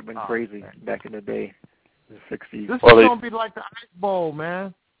would have been crazy back in the day, the 60s. This is going to be like the Ice Bowl,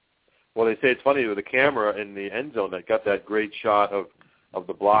 man. Well, they say it's funny with the camera in the end zone that got that great shot of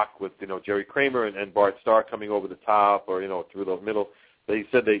the block with Jerry Kramer and Bart Starr coming over the top or through the middle. They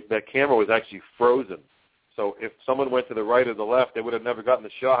said that camera was actually frozen. So if someone went to the right or the left, they would have never gotten the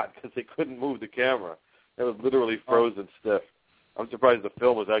shot because they couldn't move the camera. It was literally frozen stiff. I'm surprised the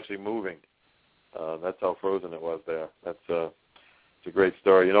film was actually moving. That's how frozen it was there. It's a great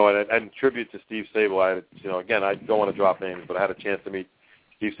story, and tribute to Steve Sable. Again, I don't want to drop names, but I had a chance to meet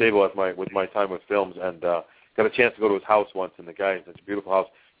Steve Sable with my time with films, and got a chance to go to his house once, and the guy in such a beautiful house.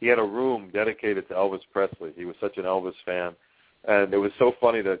 He had a room dedicated to Elvis Presley. He was such an Elvis fan, and it was so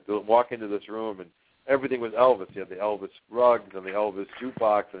funny to walk into this room and everything was Elvis. He had the Elvis rugs and the Elvis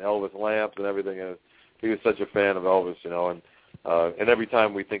jukebox and Elvis lamps and everything. And he was such a fan of Elvis, and every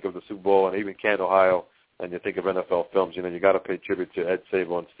time we think of the Super Bowl and even Canton, Ohio, and you think of NFL films, you got to pay tribute to Ed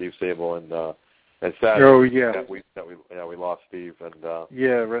Sable and Steve Sable, and sad that we lost Steve, and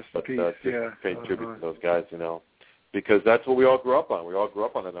rest in peace. Pay tribute to those guys, because that's what we all grew up on. We all grew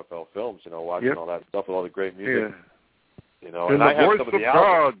up on NFL films, watching all that stuff with all the great music. And and the I have voice some of of the God,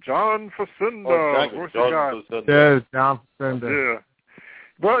 albums. John Facenda. Oh, exactly. Voice John of God. Facenda. Yes, John Facenda. Yeah.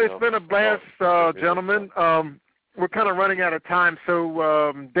 Well, it's been a blast, gentlemen. We're kind of running out of time,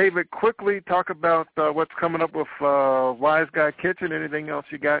 so David, quickly talk about what's coming up with Wiseguy Kitchen. Anything else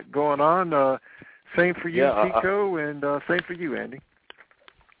you got going on? Same for you, Tico, and same for you, Andy.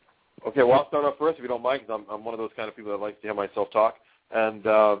 Okay, well, I'll start off first, if you don't mind, because I'm one of those kind of people that likes to hear myself talk. And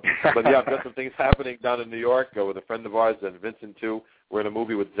but I've got some things happening down in New York with a friend of ours and Vincent too. We're in a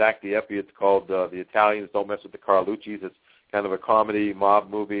movie with Zach Dieppe. It's called The Italians Don't Mess with the Carluccis. It's kind of a comedy mob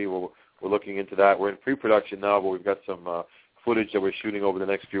movie. We're looking into that. We're in pre-production now, but we've got some footage that we're shooting over the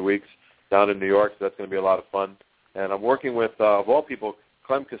next few weeks down in New York, so that's going to be a lot of fun. And I'm working with, of all people,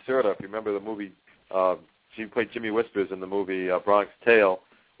 Clem Caserta. If you remember the movie, she played Jimmy Whispers in the movie Bronx Tale.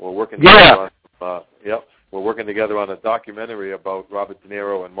 We're working together on, we're working together on a documentary about Robert De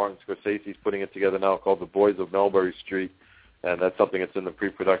Niro and Martin Scorsese. He's putting it together now called The Boys of Melbury Street, and that's something that's in the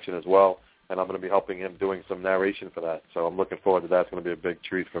pre-production as well. And I'm going to be helping him doing some narration for that. So I'm looking forward to that. It's going to be a big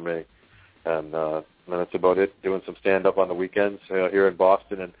treat for me. And that's about it. Doing some stand-up on the weekends here in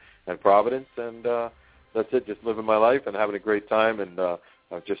Boston and Providence. And that's it, just living my life and having a great time. And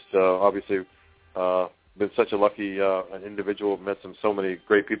I've just obviously been such a lucky individual, met so many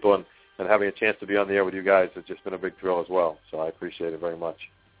great people, and having a chance to be on the air with you guys has just been a big thrill as well. So I appreciate it very much.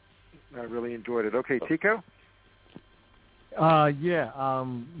 I really enjoyed it. Okay, Tico?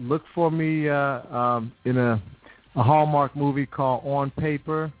 Look for me in a Hallmark movie called On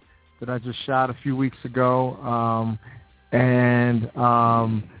Paper that I just shot a few weeks ago. And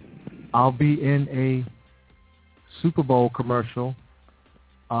I'll be in a Super Bowl commercial.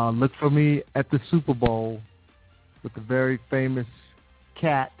 Look for me at the Super Bowl with the very famous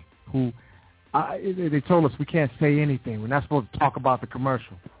cat who they told us we can't say anything. We're not supposed to talk about the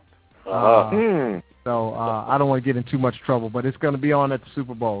commercial. So I don't want to get in too much trouble, but it's going to be on at the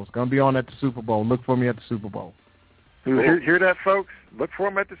Super Bowl. It's going to be on at the Super Bowl. Look for me at the Super Bowl. Hear that, folks? Look for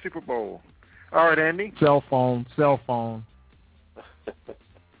him at the Super Bowl. All right, Andy? Cell phone.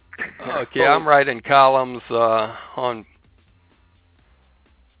 Okay, I'm writing columns on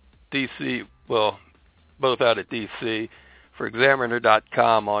D.C., well, both out of D.C., for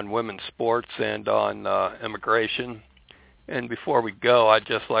Examiner.com on women's sports and on immigration. And before we go, I'd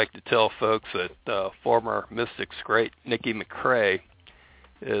just like to tell folks that former Mystics great Nikki McCrae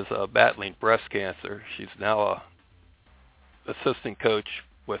is battling breast cancer. She's now a assistant coach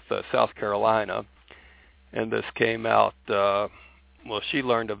with South Carolina, and this came out, she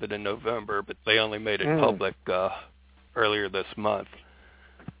learned of it in November, but they only made it public earlier this month.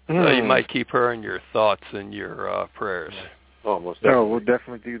 So you might keep her in your thoughts and your prayers. Oh, most definitely. No, we'll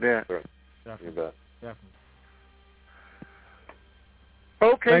definitely do that. Sure. You bet. Definitely.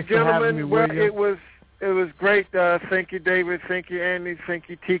 Okay, Thanks gentlemen. Well, it was great. Thank you, David. Thank you, Andy. Thank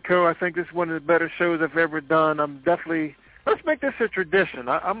you, Tico. I think this is one of the better shows I've ever done. Let's make this a tradition.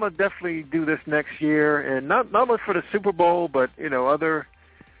 I'm gonna definitely do this next year, and not only for the Super Bowl, but other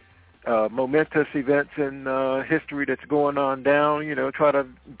momentous events in history that's going on down. Try to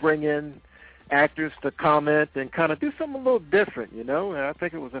bring in actors to comment and kind of do something a little different. And I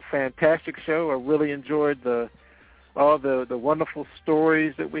think it was a fantastic show. I really enjoyed all the wonderful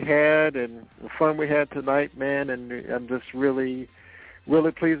stories that we had and the fun we had tonight, man. And I'm just really,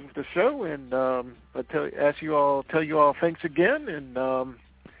 really pleased with the show. And I tell you all thanks again, and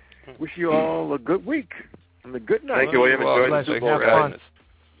wish you all a good week and a good night. Thank you, William. Enjoy the Super Bowl, guys.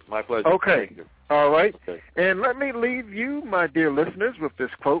 My pleasure. Okay. Thank you. All right. Okay. And let me leave you, my dear listeners, with this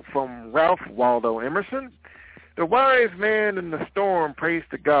quote from Ralph Waldo Emerson. The wise man in the storm prays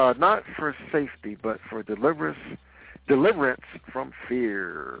to God, not for safety, but for deliverance from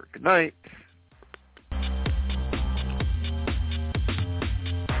fear. Good night.